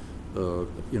 a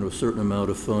certain amount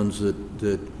of funds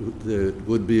that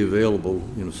would be available,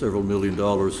 several $1 million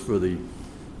for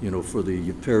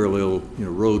the parallel,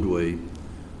 roadway.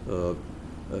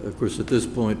 Of course, at this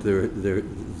point, there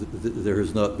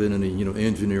has not been any,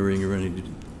 engineering or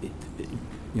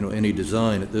any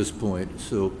design at this point.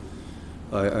 So,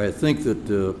 I think that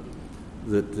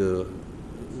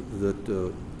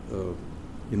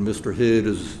Mr. Head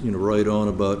is right on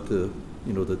about that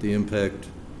the impact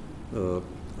of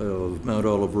Mount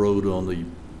Olive Road on the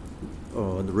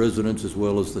residents as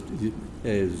well as the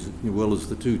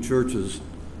two churches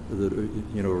that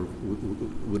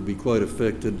would be quite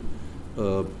affected.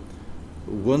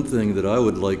 One thing that I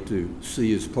would like to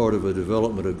see as part of a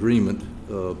development agreement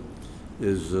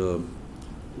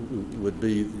would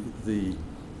be the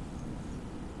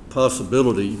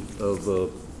possibility of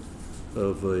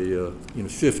a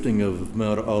shifting of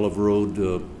Mount Olive Road,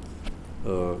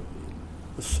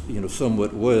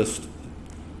 somewhat west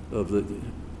of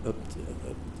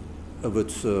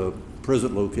its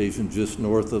present location, just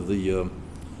north of the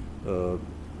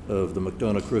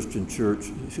McDonough Christian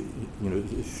Church,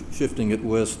 shifting it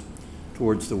west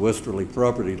towards the westerly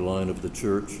property line of the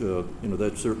church.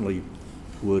 That certainly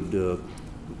would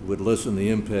lessen the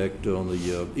impact on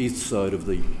the east side of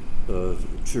the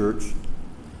church.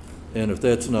 And if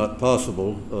that's not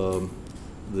possible,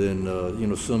 then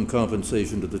some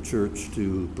compensation to the church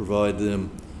to provide them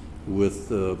with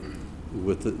the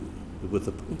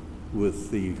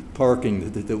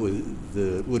parking that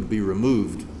would be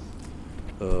removed.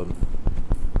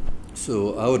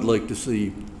 So I would like to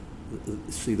see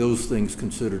those things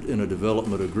considered in a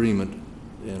development agreement,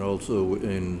 and also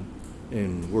in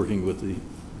working with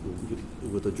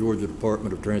the Georgia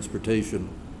Department of Transportation.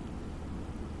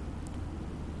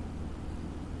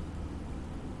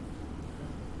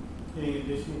 Any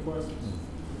additional questions?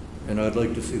 And I'd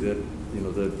like to see that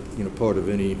part of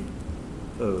any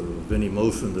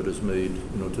motion that is made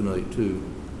tonight too.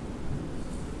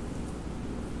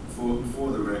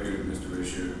 For the record, Mr.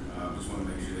 Risher, I just want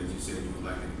to make sure that you said you would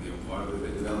like to be a part of the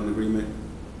development agreement.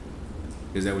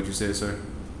 Is that what you said, sir?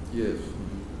 Yes.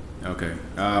 Okay.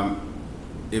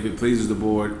 If it pleases the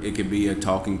board, it could be a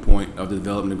talking point of the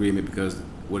development agreement, because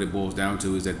what it boils down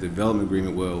to is that the development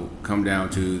agreement will come down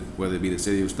to whether it be the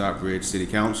City of Stockbridge City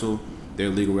Council, their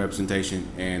legal representation,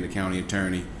 and the county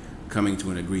attorney coming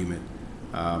to an agreement.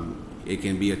 It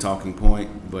can be a talking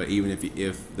point, but even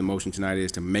if the motion tonight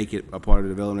is to make it a part of the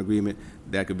development agreement,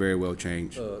 that could very well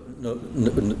change. No,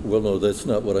 that's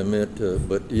not what I meant.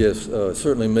 But yes,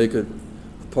 certainly make it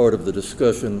part of the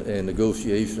discussion and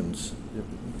negotiations,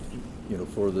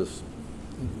 for this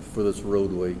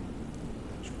roadway.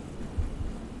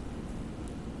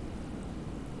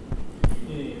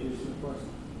 Any additional questions?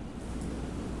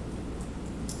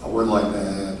 I would like to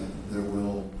add, there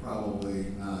will probably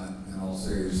not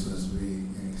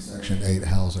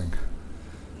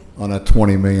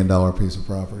 $20 million piece of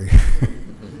property.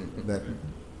 That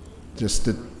just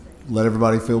to let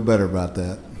everybody feel better about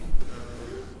that.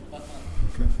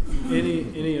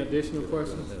 Any additional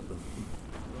questions?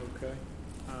 Okay.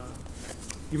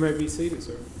 You may be seated,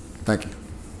 sir. Thank you.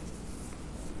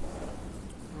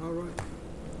 All right.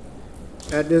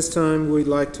 At this time, we'd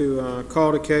like to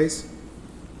call the case.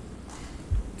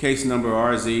 Case number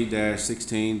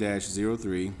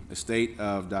RZ-16-03, estate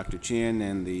of Dr. Chen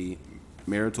and the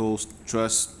marital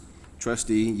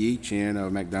trustee Yi Chen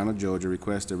of McDonough, Georgia,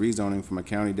 request a rezoning from a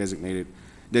county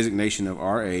designation of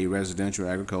RA, residential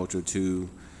agriculture, to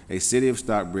a City of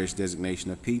Stockbridge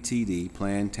designation of PTD,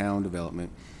 Planned Town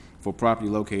Development, for property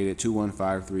located at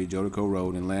 2153 Jodico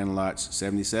Road in land lots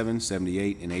 77,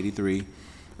 78, and 83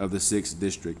 of the 6th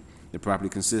District. The property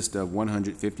consists of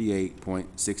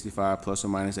 158.65 plus or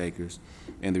minus acres,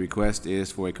 and the request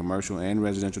is for a commercial and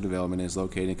residential development and is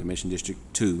located in Commission District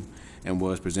 2 and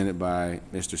was presented by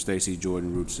Mr. Stacy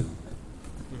Jordan Rootson.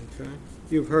 Okay.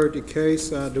 You've heard the case.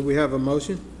 Do we have a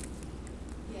motion?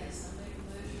 Yes, I make a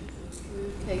motion to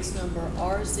approve case number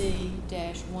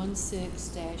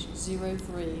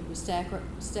RZ-16-03 with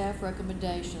staff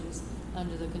recommendations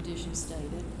under the conditions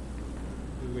stated.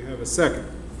 Do we have a second?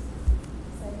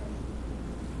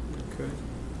 Okay.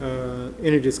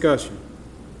 Any discussion?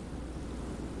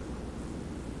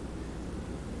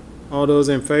 All those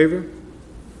in favor?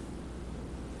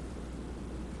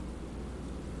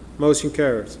 Motion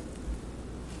carries.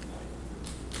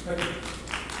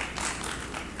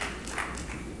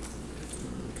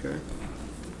 Okay.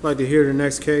 I'd like to hear the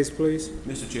next case, please.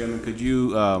 Mr. Chairman, could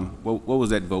you, what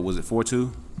was that vote? Was it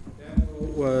 4-2? That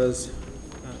vote was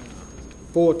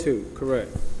 4-2,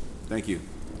 correct. Thank you.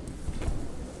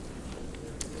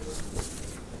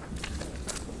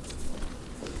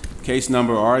 Case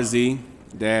number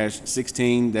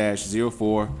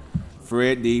RZ-16-04,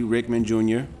 Fred D. Rickman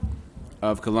Jr.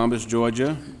 of Columbus,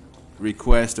 Georgia,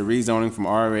 requests a rezoning from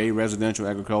RA Residential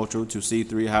Agricultural to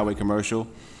C3 Highway Commercial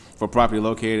for property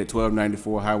located at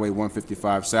 1294 Highway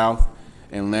 155 South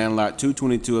and land lot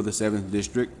 222 of the 7th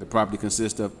District. The property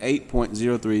consists of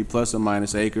 8.03 plus or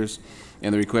minus acres,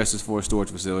 and the request is for a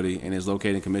storage facility and is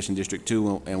located in Commission District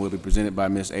 2 and will be presented by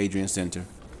Ms. Adrian Center.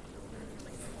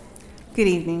 Good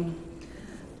evening.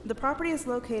 The property is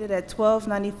located at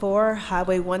 1294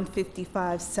 Highway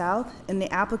 155 South, and the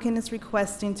applicant is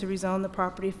requesting to rezone the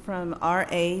property from RA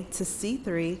to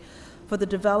C3 for the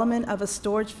development of a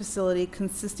storage facility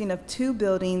consisting of 2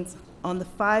 buildings on the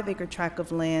 5-acre tract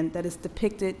of land that is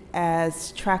depicted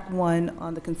as Track 1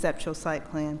 on the conceptual site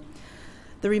plan.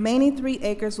 The remaining 3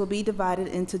 acres will be divided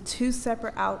into 2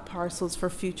 separate out parcels for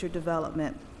future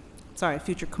development.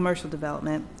 Future commercial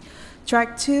development.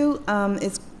 Track 2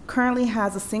 currently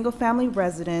has a single-family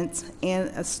residence and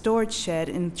a storage shed,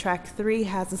 and Track 3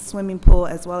 has a swimming pool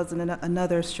as well as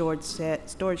another storage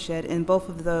shed, and both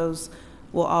of those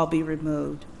will all be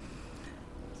removed.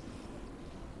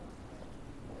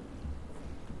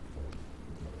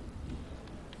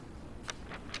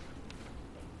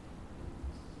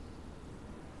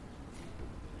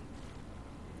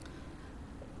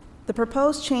 The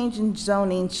proposed change in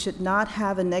zoning should not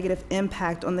have a negative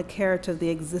impact on the character of the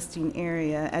existing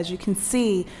area. As you can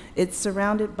see, it's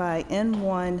surrounded by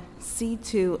N1,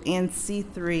 C2, and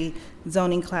C3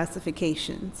 zoning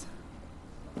classifications.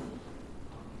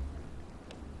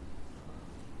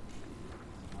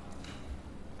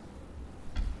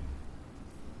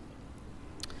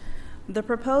 The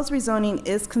proposed rezoning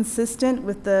is consistent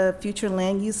with the future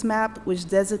land use map, which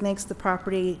designates the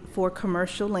property for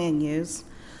commercial land use.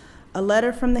 A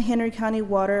letter from the Henry County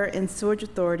Water and Sewerage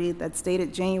Authority that's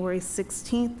dated January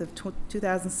 16th of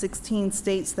 2016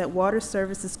 states that water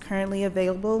service is currently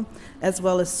available as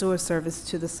well as sewer service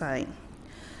to the site.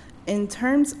 In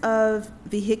terms of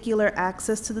vehicular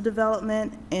access to the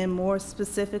development, and more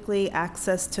specifically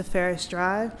access to Ferris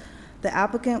Drive, the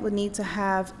applicant would need to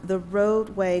have the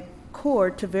roadway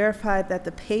cored to verify that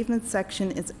the pavement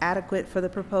section is adequate for the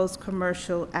proposed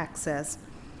commercial access.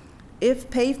 If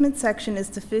pavement section is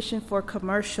sufficient for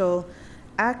commercial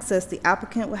access, the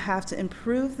applicant will have to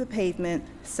improve the pavement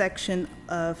section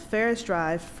of Ferris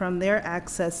Drive from their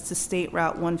access to State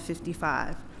Route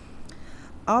 155.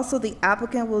 Also, the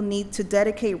applicant will need to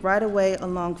dedicate right-of-way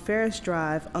along Ferris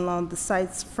Drive along the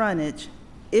site's frontage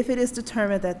if it is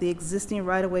determined that the existing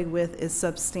right-of-way width is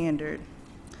substandard.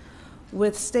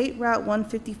 With State Route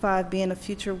 155 being a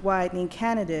future widening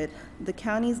candidate, in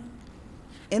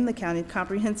the county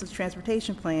comprehensive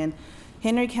transportation plan,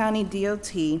 Henry County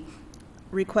DOT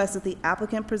requests that the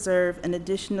applicant preserve an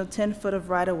additional 10 foot of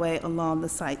right-of-way along the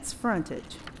site's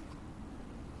frontage.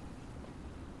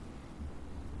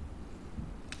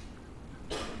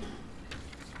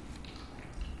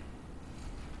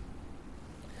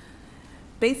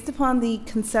 Based upon the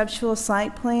conceptual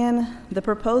site plan, the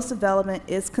proposed development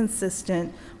is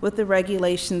consistent with the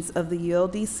regulations of the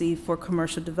ULDC for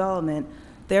commercial development.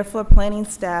 Therefore, planning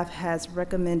staff has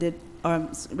recommended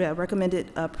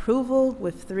approval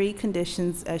with 3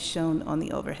 conditions as shown on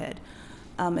the overhead.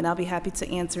 And I'll be happy to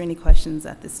answer any questions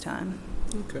at this time.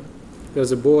 Okay. Does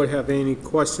the board have any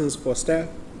questions for staff?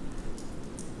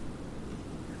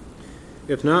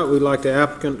 If not, we'd like the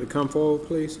applicant to come forward,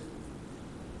 please.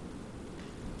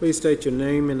 Please state your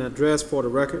name and address for the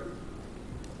record.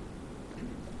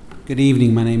 Good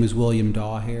evening. My name is William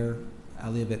Dawhair. I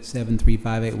live at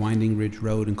 7358 Winding Ridge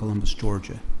Road in Columbus,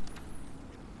 Georgia.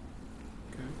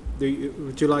 Okay.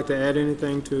 Would you like to add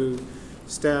anything to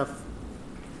staff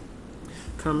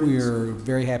comments? We're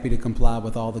very happy to comply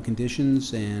with all the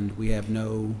conditions, and we have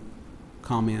no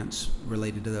comments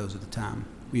related to those at the time.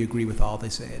 We agree with all they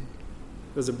said.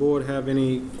 Does the board have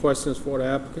any questions for the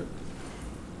applicant?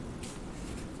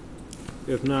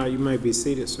 If not, you may be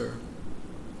seated, sir.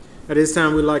 At this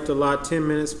time, we'd like to allot 10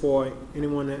 minutes for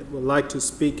anyone that would like to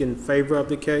speak in favor of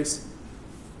the case.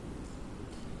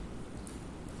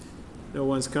 No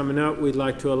one's coming up. We'd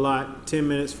like to allot 10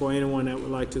 minutes for anyone that would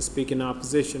like to speak in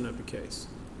opposition of the case.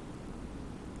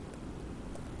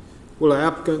 Will the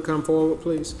applicant come forward,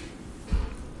 please?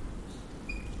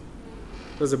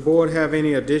 Does the board have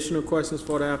any additional questions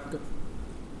for the applicant?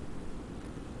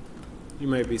 You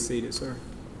may be seated, sir.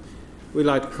 We'd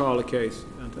like to call the case.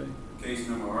 Dante. Case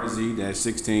number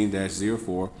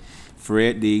RZ-16-04.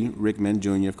 Fred D. Rickman,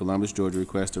 Jr. of Columbus, Georgia,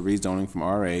 requests a rezoning from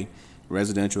RA,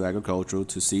 residential agricultural,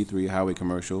 to C3 highway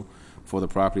commercial for the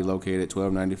property located at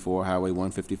 1294 Highway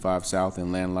 155 South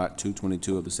in land lot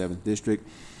 222 of the 7th District.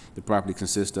 The property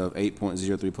consists of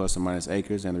 8.03 plus or minus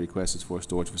acres, and the request is for a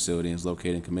storage facility and is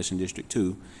located in Commission District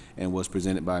 2 and was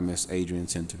presented by Ms. Adrian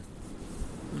Center.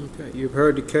 Okay, you've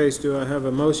heard the case. Do I have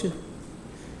a motion?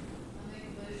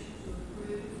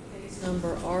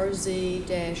 Number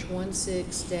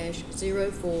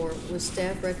RZ-16-04 with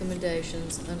staff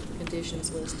recommendations under the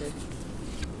conditions listed.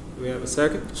 Do we have a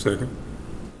second? Second.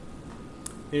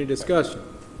 Any discussion?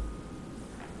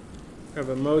 Have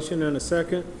a motion and a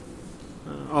second.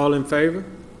 All in favor?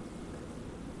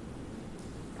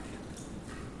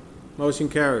 Motion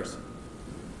carries.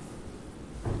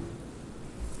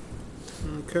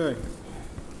 Okay.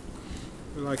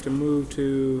 We'd like to move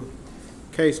to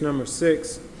case number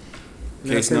 6.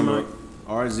 Case number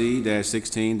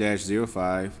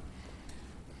RZ-16-05.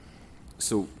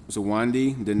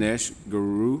 Sawandi Dinesh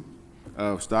Guru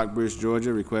of Stockbridge,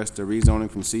 Georgia, requests a rezoning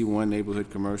from C1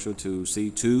 neighborhood commercial to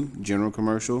C2 general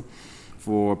commercial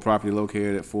for property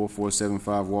located at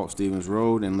 4475 Walt Stevens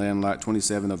Road in land lot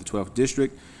 27 of the 12th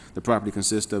District. The property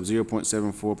consists of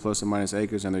 0.74 plus or minus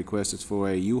acres, and the request is for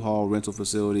a U-Haul rental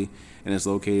facility and is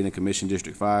located in Commission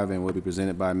District 5 and will be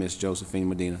presented by Ms. Josephine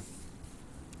Medina.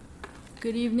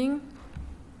 Good evening.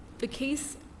 The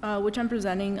case which I'm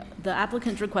presenting, the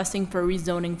applicant's requesting for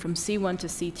rezoning from C1 to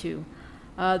C2.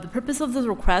 The purpose of the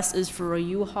request is for a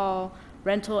U-Haul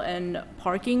rental and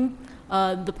parking.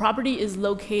 The property is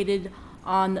located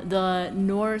on the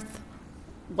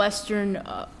northwestern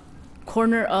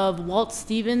corner of Walt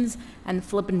Stevens and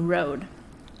Flippin Road.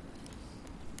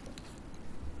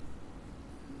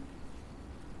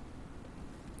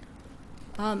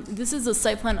 This is a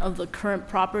site plan of the current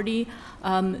property.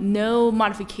 No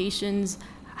modifications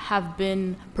have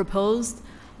been proposed,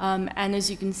 and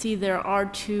as you can see, there are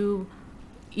 2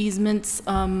 easements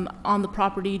on the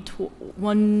property,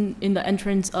 one in the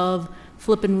entrance of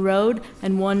Flippin Road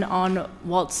and one on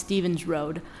Walt Stevens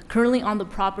Road. Currently on the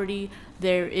property,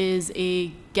 there is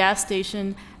a gas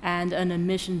station and an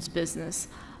admissions business,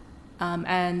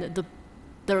 and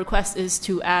the request is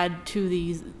to add to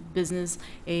these business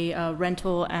a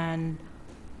rental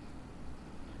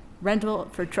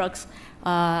for trucks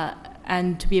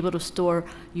and to be able to store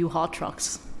U-Haul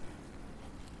trucks.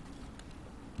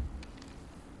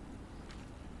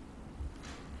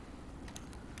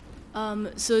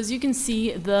 So as you can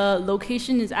see, the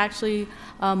location is actually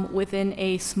within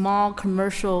a small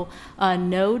commercial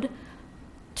node.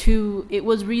 It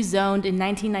was rezoned in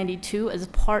 1992 as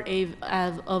part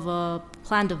of a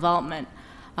planned development,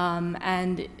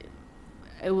 and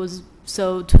it was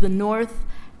so to the north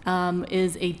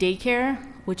is a daycare,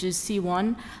 which is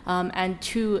C1, and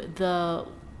to the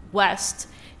west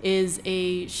is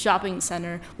a shopping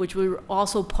center, which were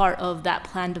also part of that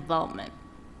planned development.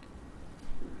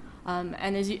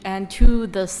 And to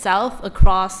the south,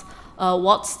 across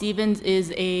Walt Stevens,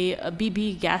 is a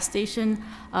BP gas station,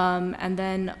 and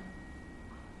then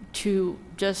to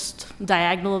just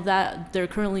diagonal of that, there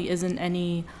currently isn't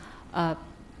any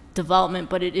development,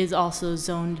 but it is also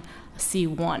zoned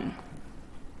C1.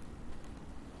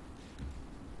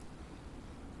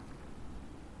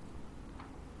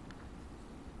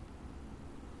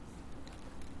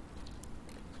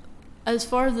 As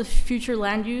far as the future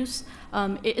land use,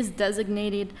 it is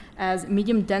designated as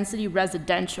medium-density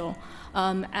residential,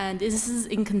 and this is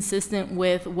inconsistent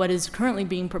with what is currently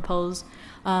being proposed,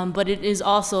 but it is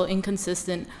also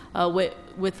inconsistent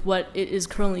with what it is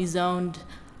currently zoned,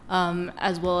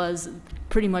 as well as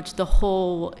pretty much the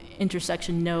whole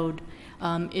intersection node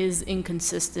is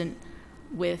inconsistent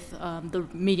with the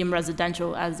medium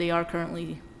residential as they are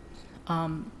currently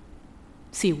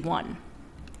C1.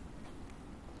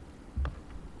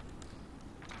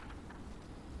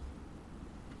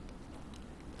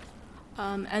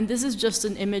 And this is just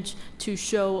an image to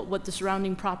show what the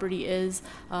surrounding property is.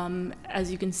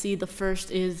 As you can see, the first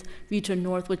is view to the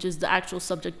north, which is the actual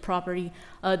subject property.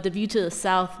 The view to the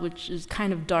south, which is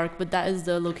kind of dark, but that is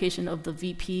the location of the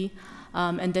VP.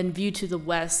 And then view to the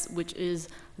west, which is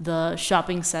the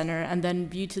shopping center. And then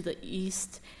view to the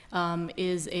east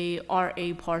is a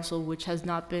RA parcel, which has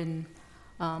not been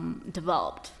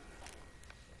developed.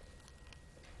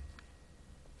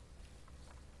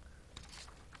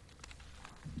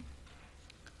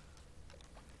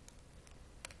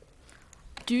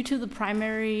 Due to the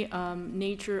primary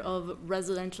nature of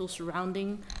residential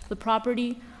surrounding the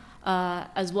property,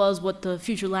 as well as what the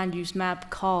future land use map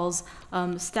calls,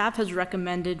 staff has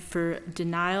recommended for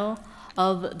denial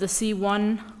of the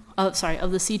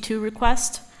of the C2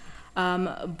 request,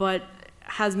 but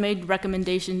has made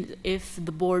recommendations if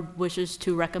the board wishes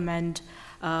to recommend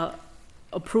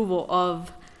approval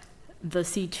of the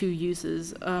C2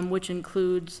 uses, which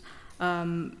includes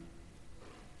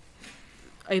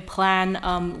a plan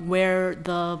where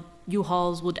the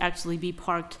U-Hauls would actually be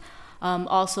parked.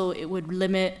 Also, it would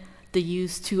limit the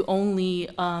use to only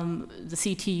the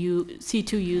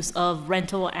C2 use of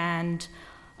rental and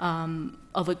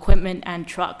of equipment and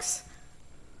trucks.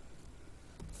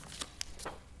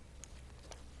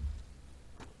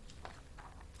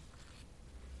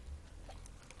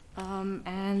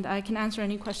 And I can answer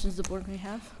any questions the board may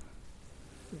have.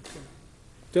 Okay.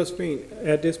 Josephine,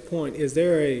 at this point, is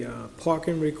there a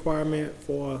parking requirement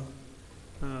for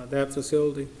that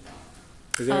facility?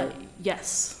 Is there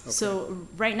yes. Okay. So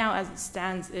right now, as it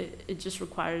stands, it just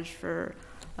requires for,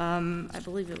 I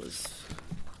believe it was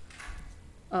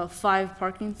 5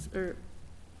 parkings, or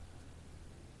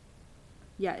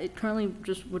yeah, it currently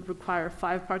just would require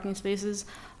 5 parking spaces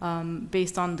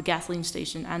based on the gasoline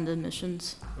station and the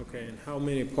emissions. Okay, and how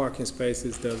many parking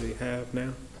spaces does it have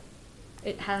now?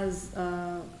 It has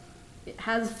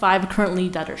 5 currently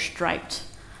that are striped.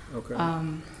 Okay.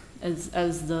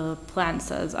 As the plan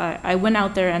says. I went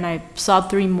out there and I saw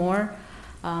 3 more,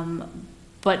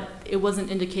 but it wasn't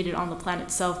indicated on the plan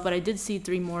itself, but I did see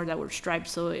 3 more that were striped,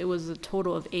 so it was a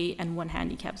total of 8 and 1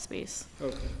 handicap space.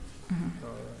 Okay. Mm-hmm.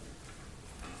 All right.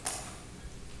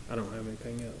 I don't have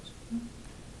anything else.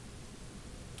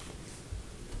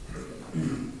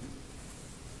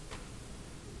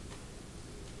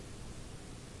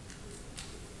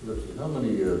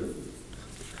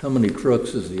 How many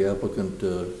trucks is the applicant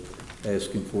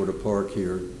asking for to park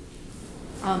here?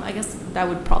 I guess that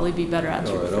would probably be better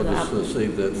answered for the that. All right, I'll applicant. just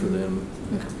save that for them.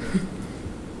 Okay.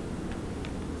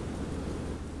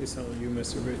 It's on you,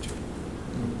 Mr. Richard.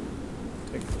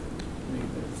 Take leave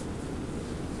that.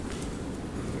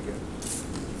 There we go.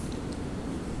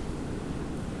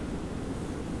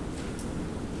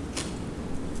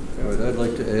 All right, I'd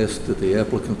like to ask that the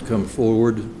applicant come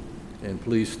forward and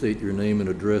please state your name and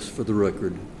address for the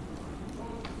record.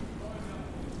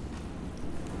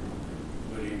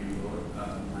 Good evening, Board.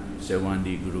 My name is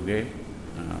Sevandi Guruge.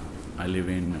 I live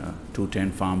in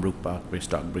 210 Farmbrook Parkway,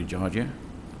 Stockbridge, Georgia.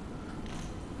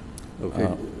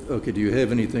 Okay. Okay. Do you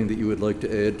have anything that you would like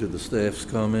to add to the staff's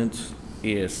comments?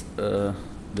 Yes. The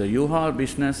U-Haul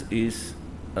business is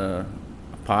a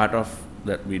part of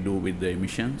that we do with the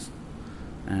emissions,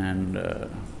 and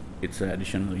it's an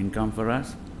additional income for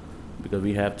us, because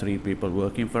we have 3 people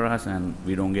working for us and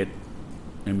we don't get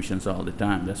emissions all the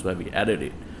time. That's why we added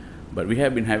it. But we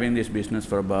have been having this business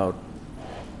for about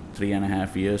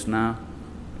 3.5 years now.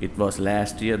 It was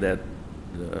last year that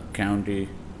the county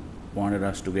wanted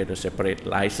us to get a separate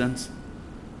license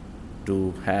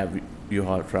to have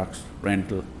U-Haul trucks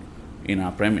rental in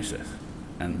our premises.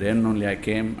 And then only I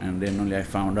came, and then only I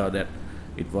found out that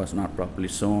it was not properly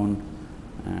zoned,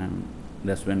 and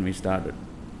that's when we started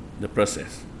the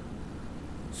process.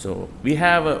 So we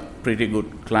have a pretty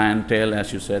good clientele,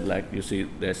 as you said. Like you see,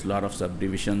 there's a lot of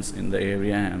subdivisions in the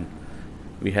area, and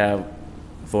we have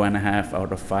 4.5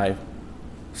 out of 5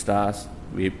 stars,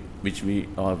 which we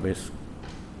always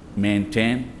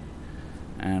maintain,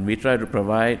 and we try to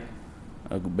provide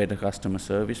a better customer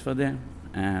service for them,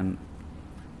 and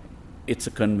it's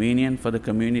a convenient for the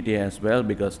community as well,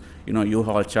 because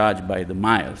U-Haul charge by the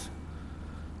miles.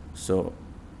 So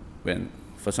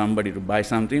for somebody to buy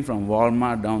something from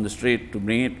Walmart down the street to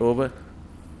bring it over,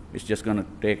 it's just going to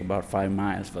take about 5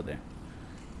 miles for them.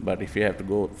 But if you have to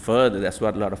go further, that's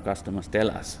what a lot of customers tell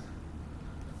us.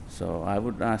 So I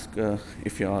would ask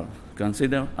if you all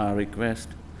consider our request,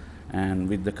 and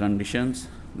with the conditions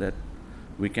that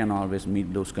we can always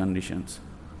meet those conditions.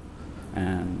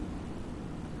 And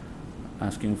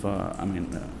asking for,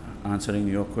 answering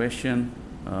your question,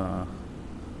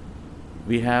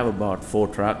 we have about 4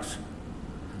 trucks,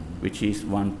 which is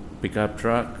 1 pickup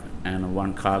truck and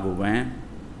 1 cargo van,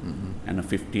 and a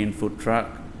 15-foot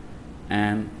truck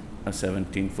and a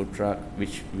 17-foot truck,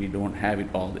 which we don't have it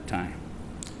all the time.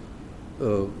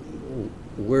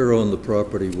 Where on the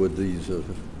property would these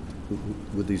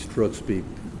trucks be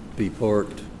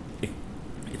parked?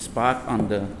 It's parked on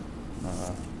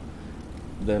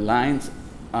the lines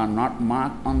are not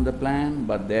marked on the plan,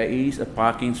 but there is a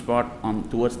parking spot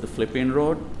towards the Flipping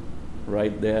Road,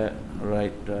 right there,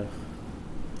 right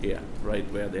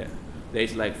where there.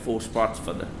 There's like 4 spots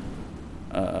for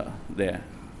there.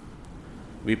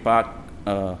 We park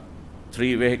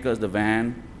 3 vehicles, the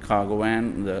van, cargo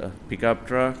van, the pickup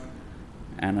truck,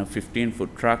 and a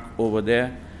 15-foot truck over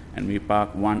there, and we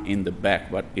park 1 in the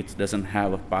back, but it doesn't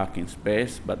have a parking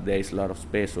space, but there is a lot of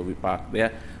space, so we park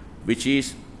there, which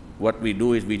is what we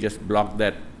do is we just block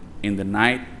that in the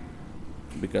night,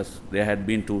 because there had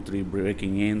been 2-3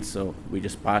 breaking in, so we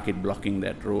just park it blocking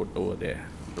that road over there,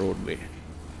 roadway.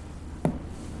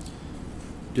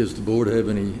 Does the board have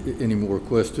any more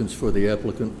questions for the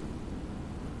applicant?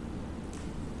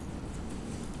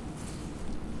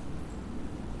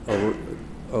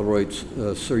 All right,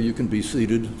 sir, you can be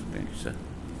seated. Thank you, sir.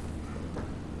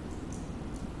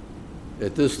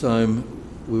 At this time,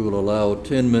 we will allow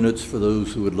 10 minutes for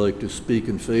those who would like to speak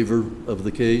in favor of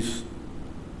the case.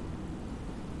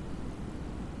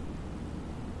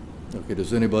 Okay,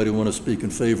 does anybody want to speak in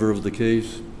favor of the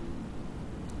case?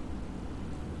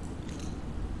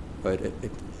 Right,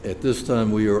 at this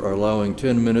time, we are allowing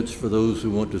 10 minutes for those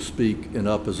who want to speak in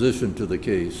opposition to the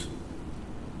case.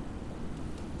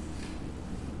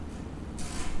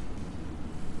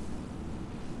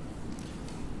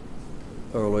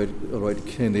 All right,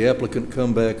 can the applicant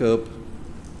come back up?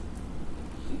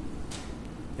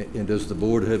 And does the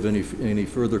board have any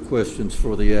further questions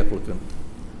for the applicant?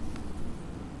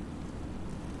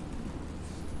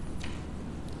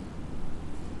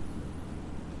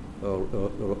 All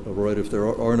right, if there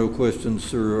are no questions,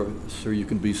 sir, you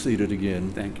can be seated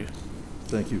again. Thank you.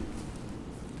 Thank you.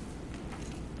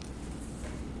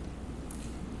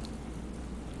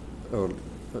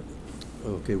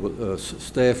 Okay, well,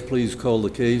 staff, please call the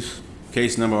case.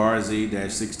 Case number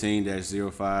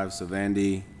RZ-16-05,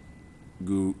 Savandi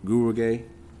Gurugay.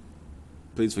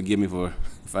 Please forgive me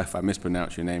if I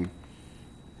mispronounce your name.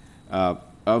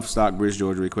 Of Stockbridge,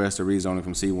 Georgia, requests a rezoning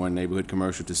from C1 Neighborhood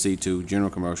Commercial to C2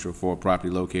 General Commercial for a property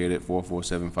located at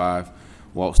 4475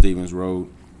 Walt Stevens Road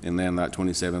in land lot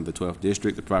 27 of the 12th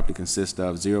District. The property consists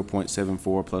of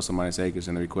 0.74 plus or minus acres,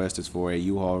 and the request is for a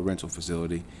U-Haul rental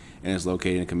facility and is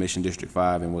located in Commission District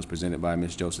 5 and was presented by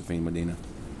Ms. Josephine Medina.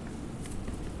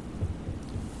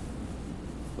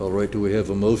 All right, do we have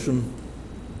a motion?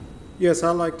 Yes,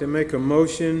 I'd like to make a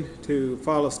motion to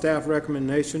follow staff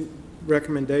recommendation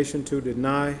to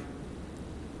deny.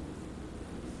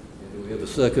 Do we have a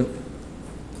second?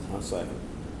 I'll second.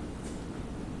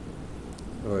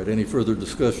 All right, any further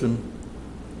discussion?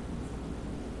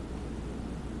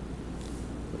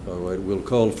 All right, we'll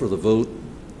call for the vote.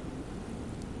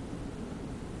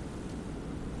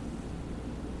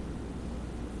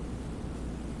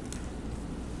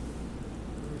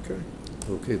 Okay.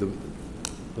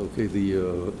 Okay,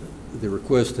 the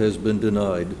request has been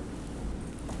denied.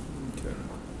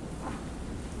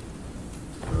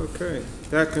 Okay,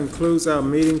 that concludes our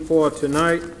meeting for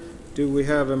tonight. Do we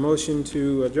have a motion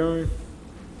to adjourn?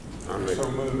 I'm so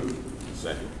moved.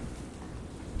 Second.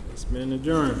 It's been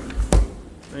adjourned.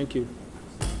 Thank you.